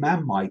got him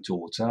and my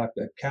daughter.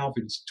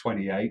 Calvin's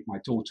 28. My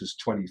daughter's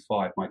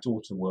 25. My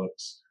daughter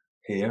works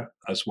here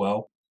as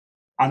well.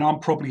 And I'm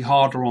probably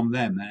harder on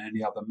them than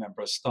any other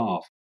member of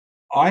staff.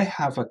 I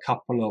have a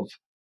couple of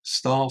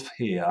staff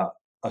here,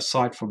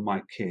 aside from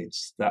my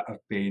kids, that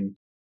have been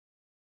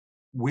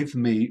with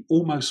me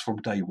almost from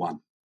day one.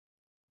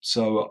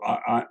 So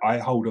I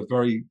hold a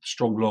very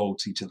strong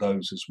loyalty to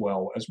those as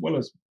well as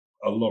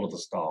a lot of the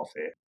staff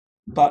here.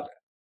 But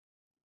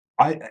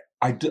I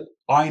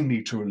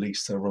need to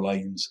release the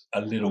reins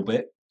a little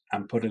bit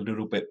and put a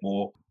little bit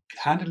more,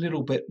 had a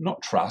little bit,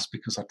 not trust,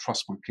 because I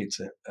trust my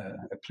kids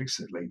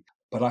implicitly,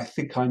 but I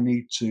think I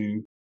need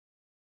to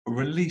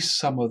release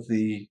some of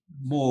the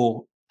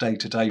more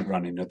day-to-day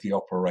running of the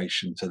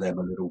operation to them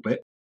a little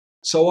bit.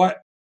 So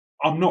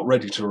I'm not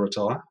ready to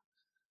retire.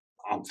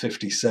 I'm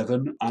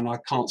 57 and I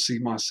can't see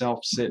myself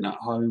sitting at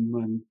home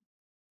and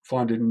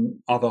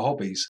finding other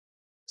hobbies.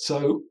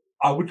 So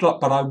I would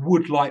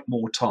like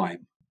more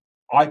time.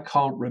 I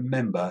can't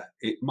remember.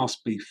 It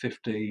must be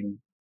 15,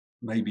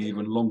 maybe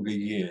even longer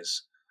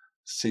years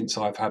since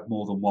I've had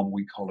more than 1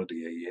 week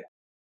holiday a year.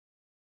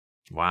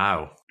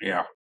 Wow.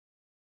 Yeah.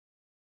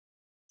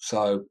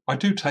 So I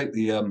do take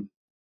the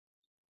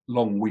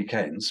long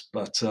weekends,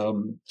 but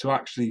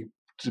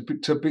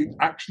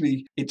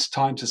it's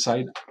time to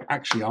say,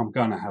 actually, I'm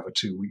going to have a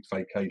 2-week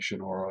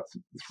vacation or a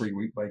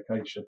 3-week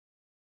vacation,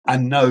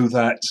 and know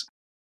that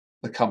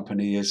the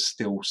company is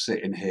still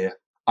sitting here.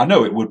 I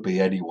know it would be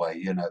anyway.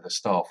 You know, the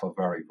staff are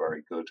very,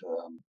 very good.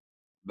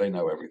 They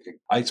know everything.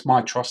 It's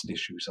my trust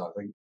issues, I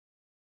think.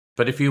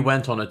 But if you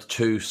went on a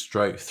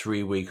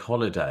 2/3-week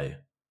holiday,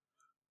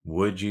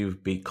 would you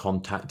be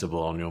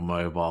contactable on your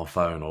mobile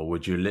phone, or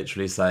would you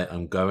literally say,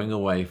 I'm going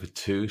away for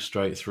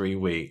 2/3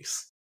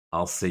 weeks.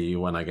 I'll see you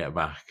when I get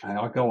back? And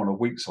I go on a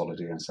week's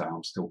holiday and say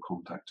I'm still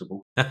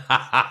contactable.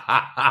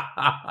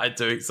 I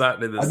do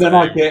exactly the same.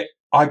 And then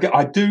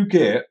I do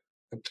get,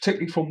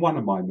 particularly from one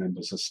of my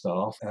members of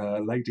staff,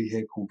 a lady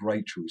here called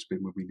Rachel, who's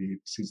been with me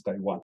since day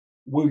one.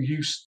 Will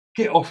you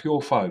get off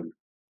your phone?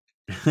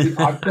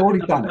 I've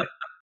already done it.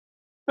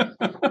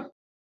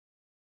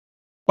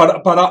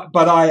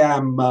 But I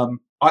am.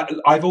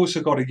 I've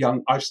also got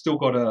I've still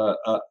got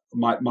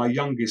my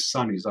youngest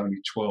son is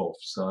only 12,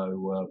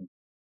 so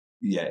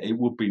yeah, it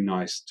would be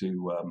nice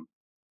to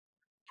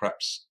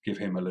perhaps give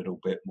him a little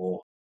bit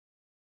more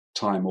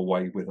time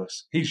away with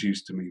us. He's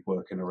used to me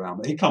working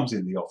around. He comes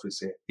in the office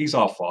here. He's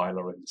our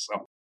filer and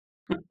so.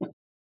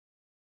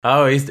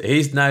 Oh,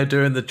 he's now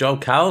doing the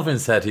job Calvin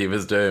said he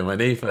was doing when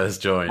he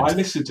first joined. I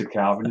listened to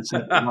Calvin and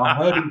said, and I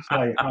heard him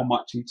say how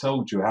much he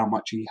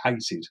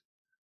hated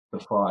the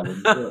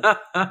filing. But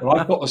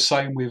I've got the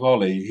same with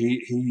Ollie.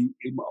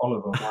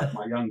 Oliver,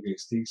 my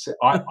youngest, he said,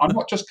 I'm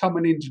not just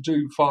coming in to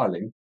do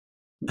filing.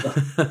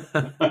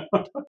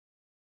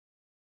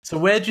 So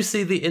where do you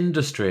see the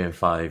industry in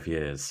 5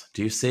 years?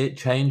 Do you see it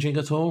changing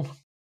at all?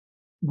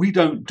 We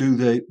don't do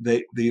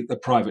the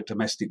private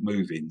domestic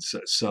move-ins,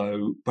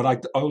 but I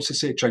also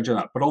see it changing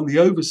that. But on the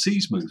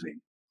overseas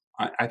moving,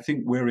 I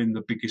think we're in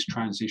the biggest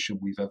transition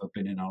we've ever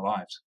been in our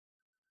lives.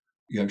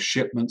 You know,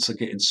 shipments are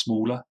getting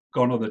smaller.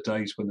 Gone are the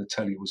days when the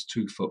telly was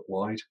 2 foot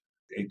wide.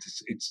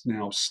 It's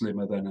now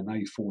slimmer than an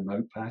A4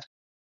 notepad.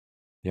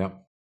 Yeah.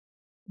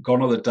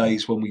 Gone are the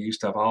days when we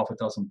used to have half a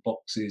dozen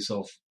boxes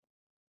of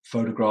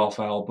photograph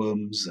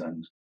albums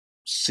and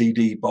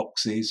CD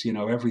boxes, you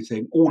know,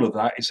 everything. All of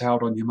that is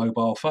held on your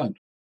mobile phone.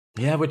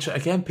 Yeah, which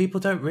again, people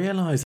don't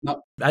realise.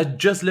 No. I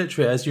just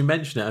literally, as you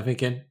mentioned it, I'm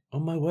thinking, oh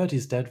my word,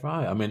 he's dead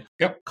right. I mean,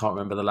 yep. Can't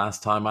remember the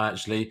last time I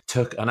actually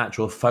took an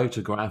actual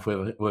photograph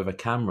with a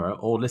camera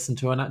or listened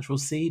to an actual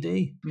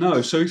CD.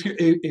 No, so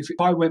if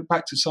I went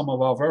back to some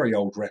of our very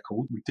old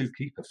records, we do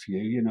keep a few,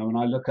 you know, and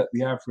I look at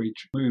the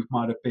average move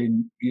might have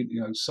been,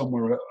 you know,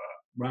 somewhere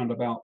around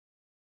about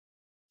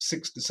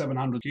 600 to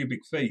 700 cubic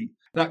feet.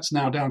 That's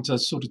now down to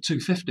sort of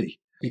 250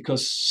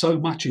 because so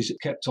much is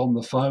kept on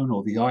the phone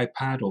or the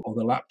iPad or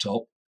the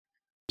laptop.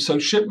 So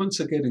shipments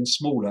are getting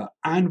smaller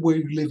and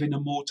we live in a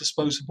more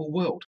disposable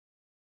world.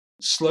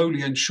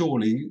 Slowly and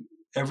surely,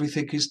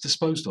 everything is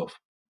disposed of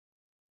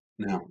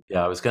now.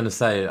 Yeah, I was going to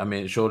say, I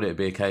mean, surely it'd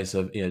be a case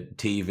of, you know,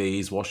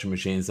 TVs, washing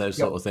machines, those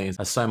sort of things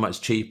are so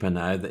much cheaper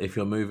now that if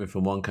you're moving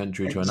from one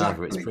country to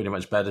another, it's pretty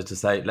much better to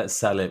say, let's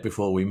sell it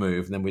before we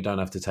move. And then we don't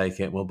have to take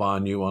it. We'll buy a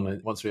new one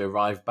once we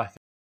arrive back.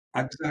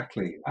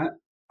 Exactly.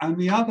 And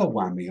the other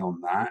whammy on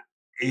that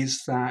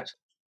is that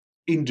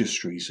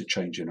industries are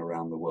changing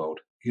around the world.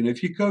 You know,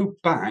 if you go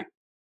back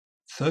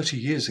 30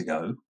 years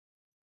ago,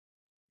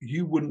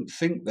 you wouldn't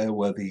think there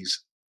were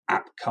these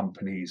app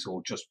companies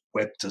or just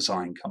web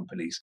design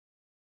companies.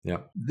 Yeah.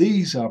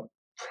 These are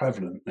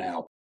prevalent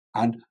now.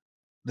 And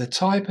the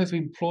type of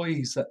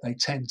employees that they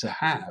tend to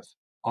have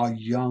are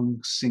young,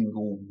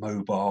 single,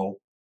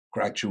 mobile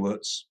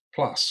graduates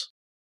plus.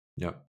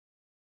 Yeah.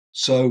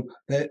 So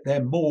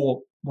they're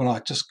more, well, I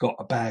just got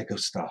a bag of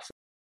stuff.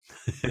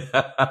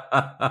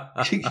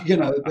 You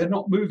know, they're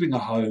not moving a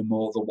home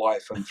or the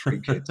wife and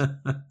 3 kids.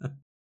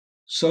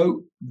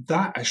 So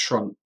that has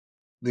shrunk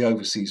the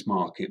overseas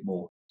market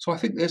more. So I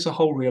think there's a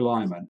whole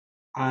realignment.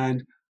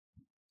 And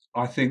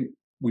I think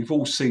we've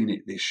all seen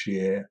it this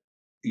year.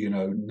 You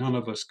know, none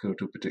of us could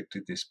have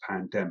predicted this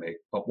pandemic.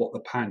 But what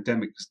the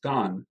pandemic has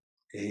done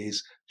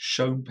is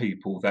shown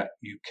people that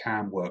you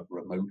can work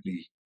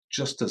remotely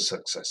just as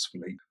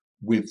successfully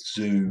with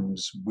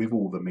Zooms, with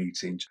all the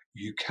meetings.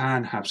 You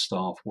can have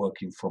staff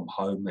working from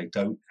home. They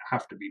don't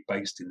have to be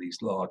based in these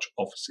large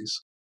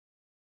offices.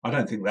 I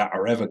don't think that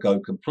will ever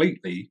go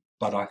completely,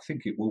 but I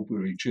think it will be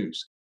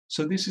reduced.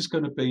 So this is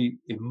going to be,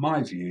 in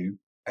my view,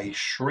 a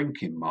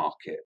shrinking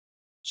market.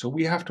 So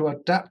we have to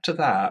adapt to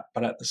that,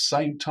 but at the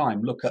same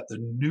time, look at the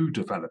new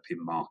developing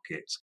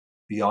markets,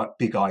 the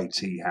big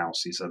IT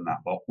houses and that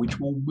lot, which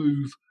will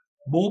move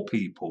more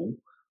people,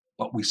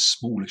 but with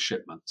smaller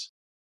shipments.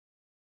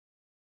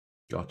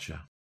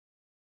 Gotcha.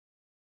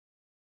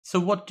 So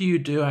what do you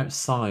do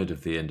outside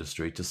of the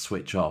industry to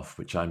switch off,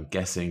 which I'm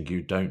guessing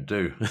you don't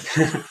do?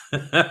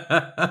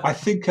 I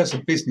think as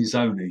a business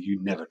owner, you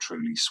never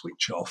truly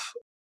switch off.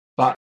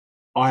 But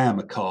I am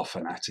a car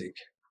fanatic.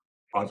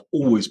 I've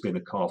always been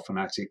a car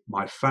fanatic.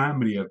 My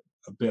family have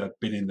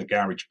been in the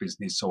garage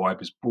business, so I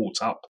was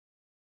brought up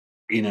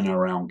in and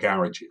around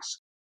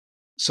garages.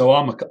 So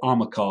I'm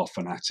a car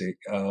fanatic.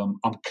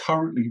 I'm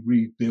currently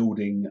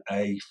rebuilding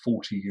a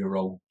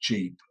 40-year-old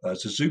Jeep, a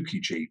Suzuki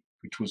Jeep,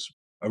 which was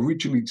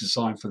originally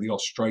designed for the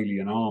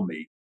Australian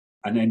Army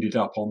and ended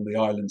up on the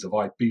islands of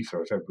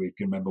Ibiza. If everybody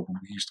can remember when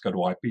we used to go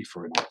to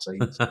Ibiza in our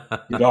teens,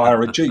 you'd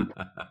hire a Jeep.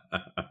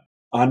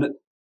 And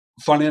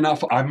funny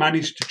enough, I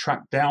managed to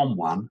track down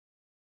one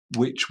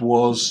which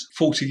was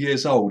 40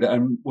 years old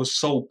and was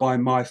sold by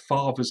my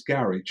father's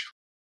garage.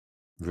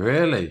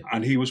 Really?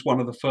 And he was one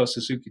of the first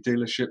Suzuki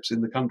dealerships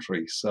in the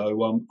country.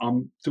 So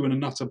I'm doing a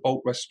nutter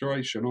bolt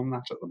restoration on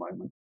that at the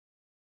moment.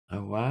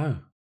 Oh, wow.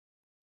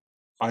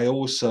 I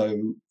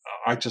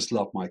just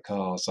love my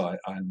cars. I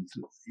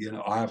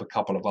have a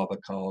couple of other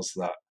cars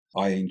that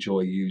I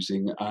enjoy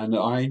using, and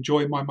I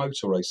enjoy my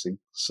motor racing.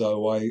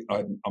 So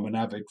I'm an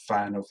avid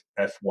fan of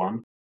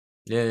F1.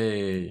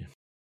 Yay.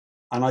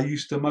 And I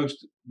used to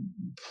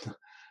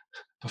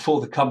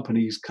before the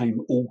companies came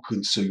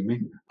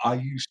all-consuming, I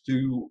used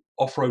to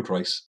off-road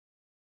race.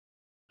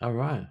 All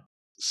right.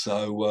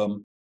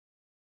 So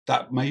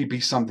that may be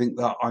something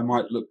that I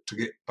might look to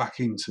get back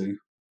into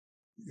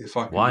if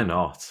I can. Why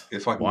not?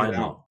 If I can Why get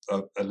not?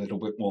 out a little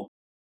bit more.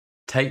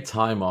 Take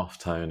time off,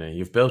 Tony.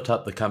 You've built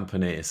up the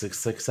company. It's a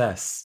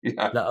success.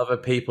 Yeah. Let other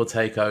people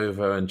take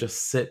over and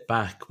just sit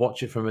back,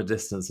 watch it from a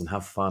distance and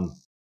have fun.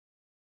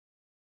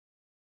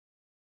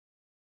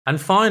 And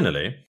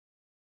finally,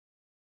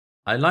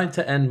 I like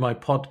to end my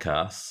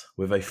podcast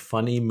with a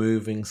funny,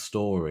 moving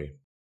story.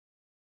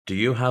 Do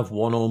you have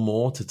one or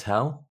more to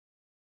tell?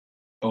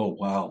 Oh,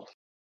 wow.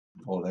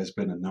 Well, there's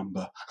been a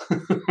number.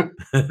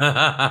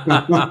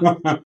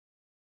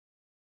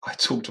 I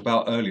talked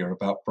about earlier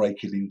about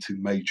breaking into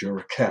major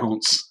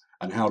accounts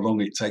and how long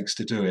it takes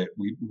to do it.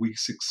 We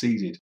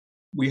succeeded.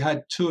 We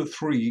had 2 or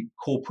 3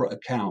 corporate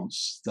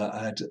accounts that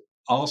had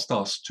asked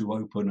us to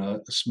open a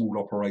small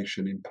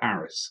operation in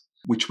Paris,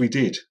 which we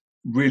did,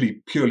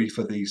 really purely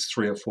for these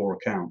 3 or 4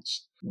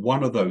 accounts.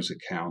 One of those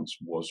accounts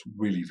was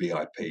really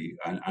VIP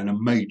and a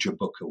major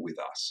booker with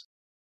us.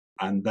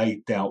 And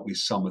they dealt with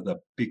some of the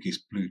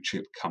biggest blue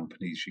chip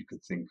companies you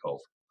could think of.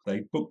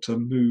 They booked a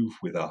move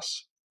with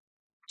us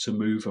to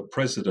move a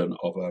president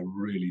of a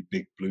really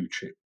big blue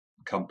chip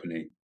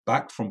company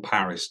back from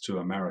Paris to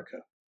America.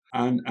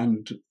 And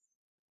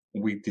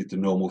we did the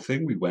normal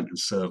thing. We went and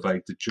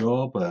surveyed the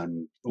job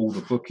and all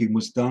the booking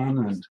was done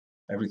and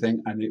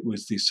everything. And it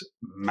was this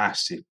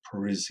massive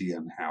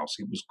Parisian house.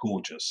 It was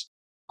gorgeous.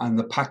 And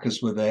the packers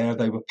were there.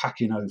 They were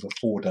packing over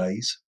 4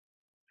 days.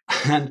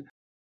 And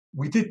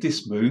we did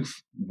this move,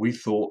 we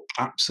thought,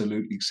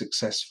 absolutely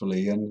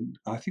successfully. And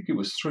I think it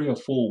was 3 or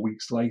 4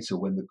 weeks later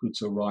when the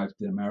goods arrived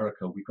in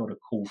America, we got a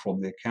call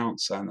from the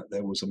account saying that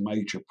there was a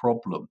major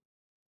problem.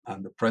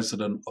 And the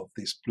president of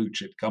this blue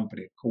chip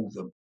company had called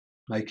them,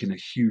 making a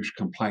huge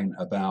complaint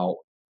about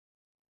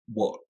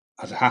what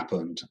had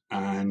happened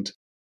and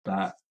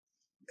that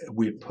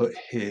we'd put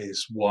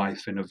his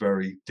wife in a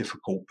very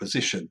difficult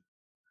position.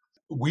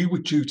 We were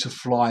due to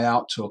fly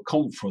out to a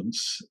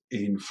conference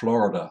in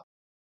Florida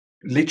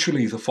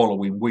literally the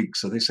following week.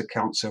 So this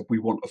account said, we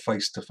want a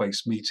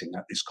face-to-face meeting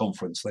at this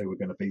conference. They were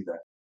going to be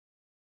there.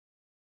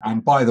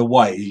 And by the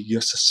way,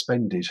 you're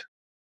suspended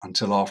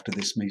until after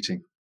this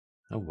meeting.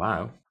 Oh,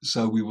 wow.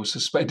 So we were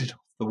suspended off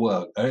the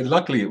work.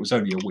 Luckily, it was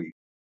only a week.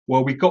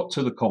 Well, we got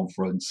to the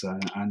conference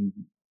and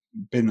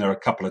been there a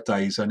couple of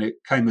days, and it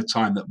came the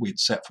time that we'd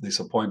set for this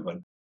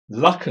appointment.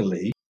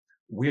 Luckily,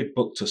 we had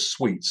booked a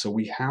suite, so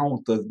we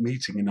held the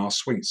meeting in our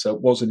suite, so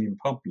it wasn't in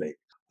public.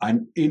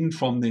 And in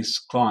from this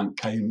client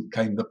came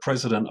the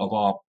president of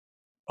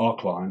our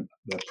client,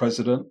 the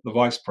president, the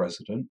vice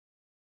president,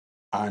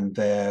 and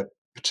their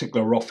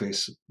particular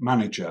office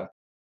manager,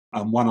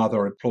 and one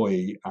other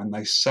employee. And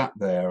they sat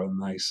there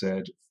and they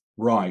said,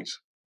 right,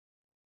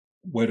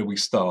 where do we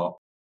start?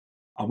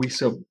 And we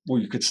said, well,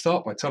 you could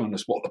start by telling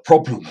us what the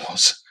problem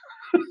was.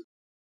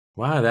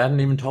 Wow, they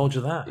hadn't even told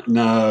you that.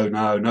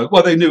 No.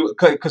 Well, they knew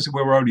because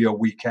we were only a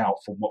week out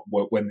from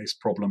when this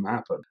problem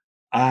happened.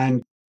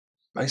 And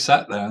they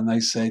sat there and they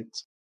said,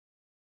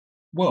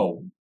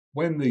 well,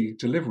 when the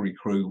delivery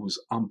crew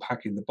was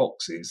unpacking the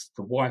boxes,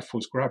 the wife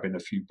was grabbing a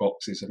few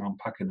boxes and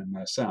unpacking them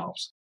herself.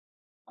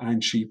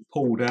 And she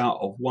pulled out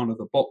of one of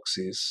the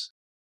boxes,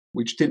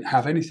 which didn't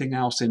have anything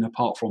else in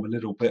apart from a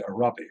little bit of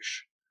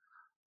rubbish,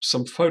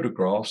 some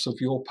photographs of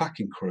your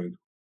packing crew.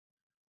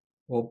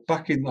 Well,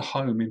 back in the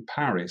home in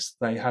Paris,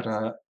 they had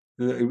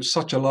it was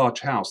such a large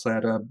house, they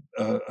had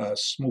a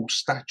small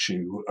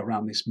statue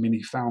around this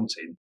mini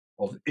fountain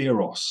of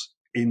Eros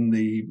in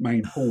the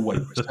main hallway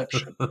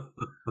reception.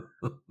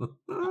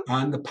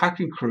 And the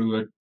packing crew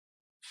had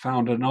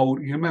found an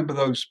old. You remember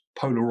those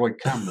Polaroid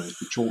cameras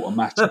which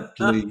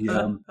automatically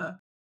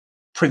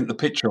print the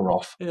picture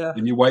off, Yeah.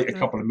 and you wait a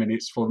couple of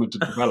minutes for them to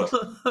develop.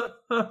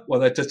 Well,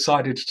 they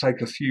decided to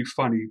take a few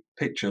funny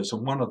pictures,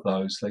 and one of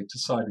those they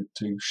decided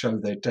to show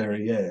their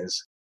derrieres.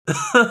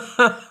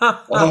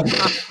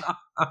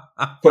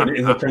 Putting it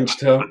in the French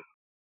term.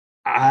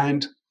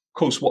 And, of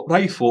course, what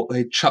they thought,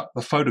 they'd chucked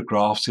the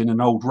photographs in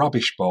an old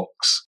rubbish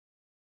box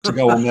to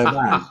go on their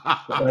van,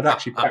 but they'd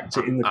actually packed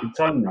it in the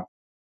container.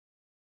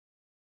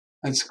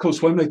 And, of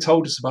course, when they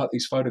told us about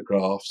these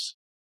photographs,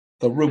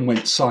 the room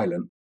went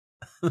silent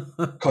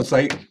because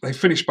they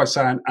finished by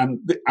saying, and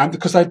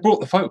because they'd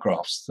brought the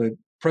photographs, the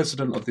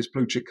president of this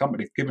blue chip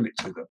company had given it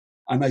to them,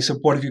 and they said,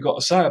 "What have you got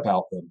to say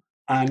about them?"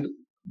 And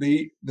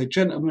the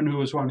gentleman who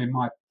was running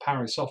my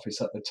Paris office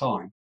at the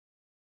time,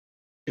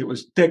 it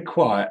was dead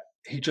quiet.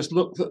 He just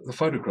looked at the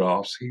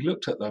photographs, he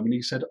looked at them, and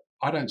he said,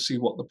 "I don't see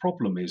what the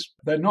problem is.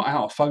 They're not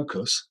out of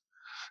focus."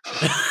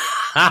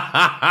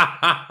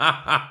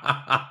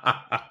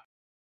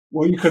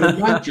 Well, you can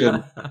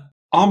imagine,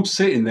 I'm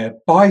sitting there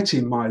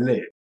biting my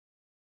lip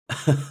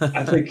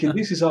and thinking,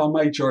 this is our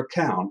major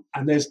account,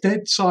 and there's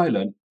dead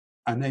silent,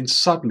 and then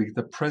suddenly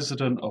the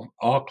president of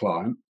our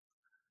client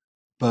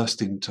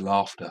burst into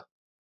laughter.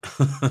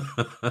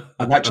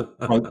 And that just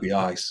broke the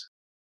ice.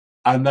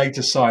 And they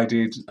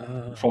decided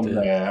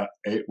there,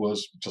 it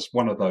was just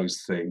one of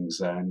those things,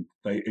 and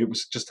it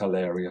was just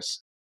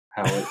hilarious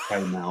how it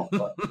came out.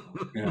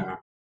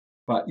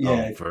 But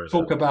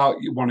talk about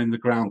wanting the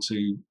ground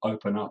to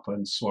open up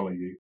and swallow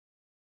you.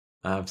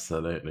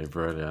 Absolutely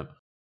brilliant.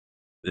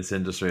 This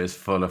industry is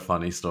full of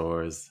funny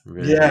stories.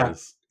 Really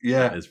is.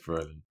 Yeah, it's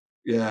brilliant.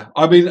 Yeah,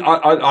 I mean,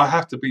 I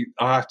have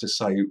to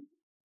say,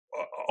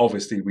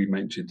 obviously we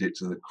mentioned it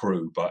to the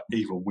crew, but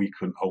even we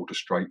couldn't hold a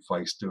straight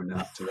face doing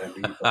that to them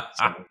either.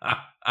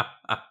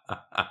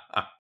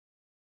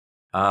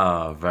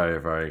 So. Very,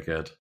 very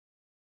good.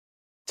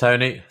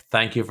 Tony,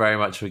 thank you very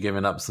much for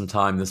giving up some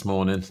time this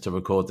morning to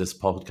record this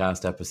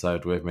podcast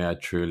episode with me. I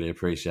truly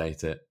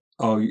appreciate it.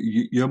 Oh,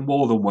 you're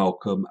more than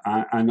welcome.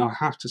 And I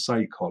have to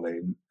say,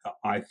 Colin,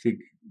 I think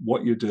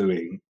what you're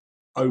doing,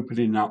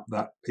 opening up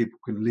that people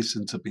can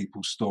listen to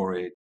people's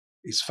story,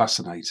 is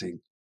fascinating.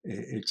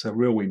 It's a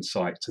real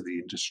insight to the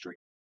industry.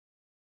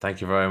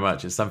 Thank you very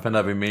much. It's something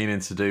I've been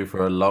meaning to do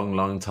for a long,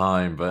 long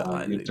time.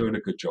 But you're doing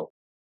a good job.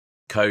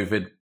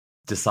 COVID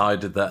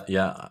decided that,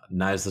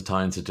 now's the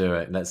time to do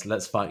it.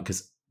 Let's fight,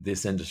 because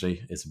this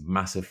industry is a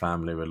massive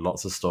family with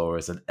lots of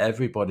stories, and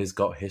everybody's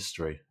got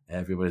history.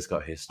 Everybody's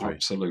got history.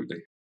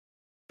 Absolutely.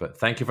 But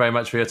thank you very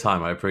much for your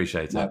time. I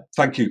appreciate it.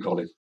 Thank you,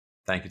 Colin.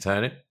 Thank you,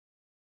 Tony.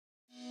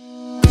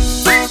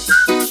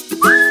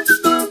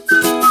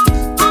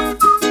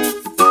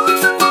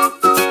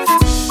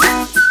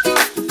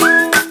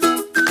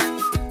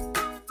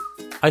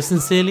 I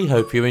sincerely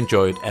hope you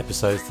enjoyed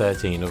episode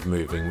 13 of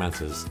Moving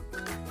Matters.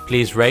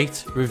 Please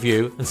rate,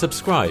 review and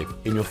subscribe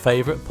in your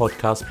favourite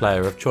podcast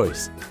player of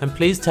choice, and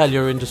please tell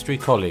your industry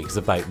colleagues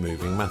about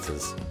Moving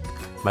Matters.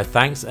 My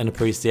thanks and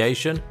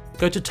appreciation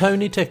go to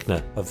Tony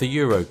Tickner of the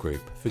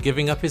Eurogroup for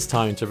giving up his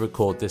time to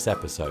record this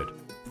episode.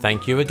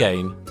 Thank you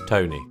again,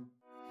 Tony.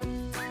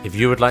 If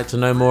you would like to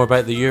know more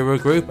about the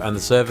Eurogroup and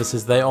the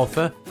services they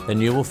offer, then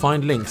you will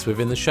find links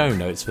within the show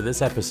notes for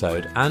this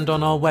episode and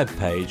on our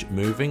webpage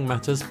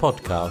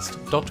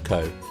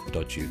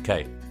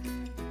movingmatterspodcast.co.uk.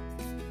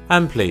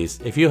 And please,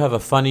 if you have a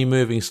funny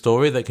moving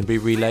story that can be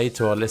relayed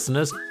to our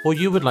listeners, or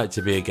you would like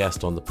to be a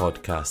guest on the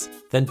podcast,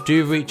 then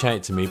do reach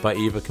out to me by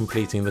either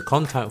completing the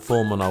contact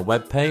form on our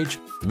webpage,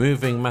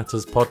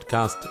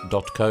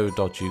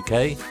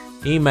 movingmatterspodcast.co.uk,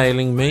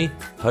 emailing me,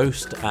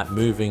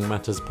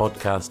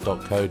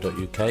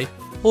 host@movingmatterspodcast.co.uk,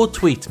 or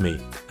tweet me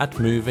at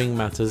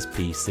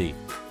movingmatterspc.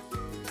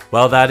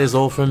 Well, that is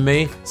all from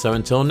me, so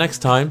until next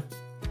time,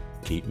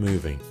 keep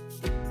moving.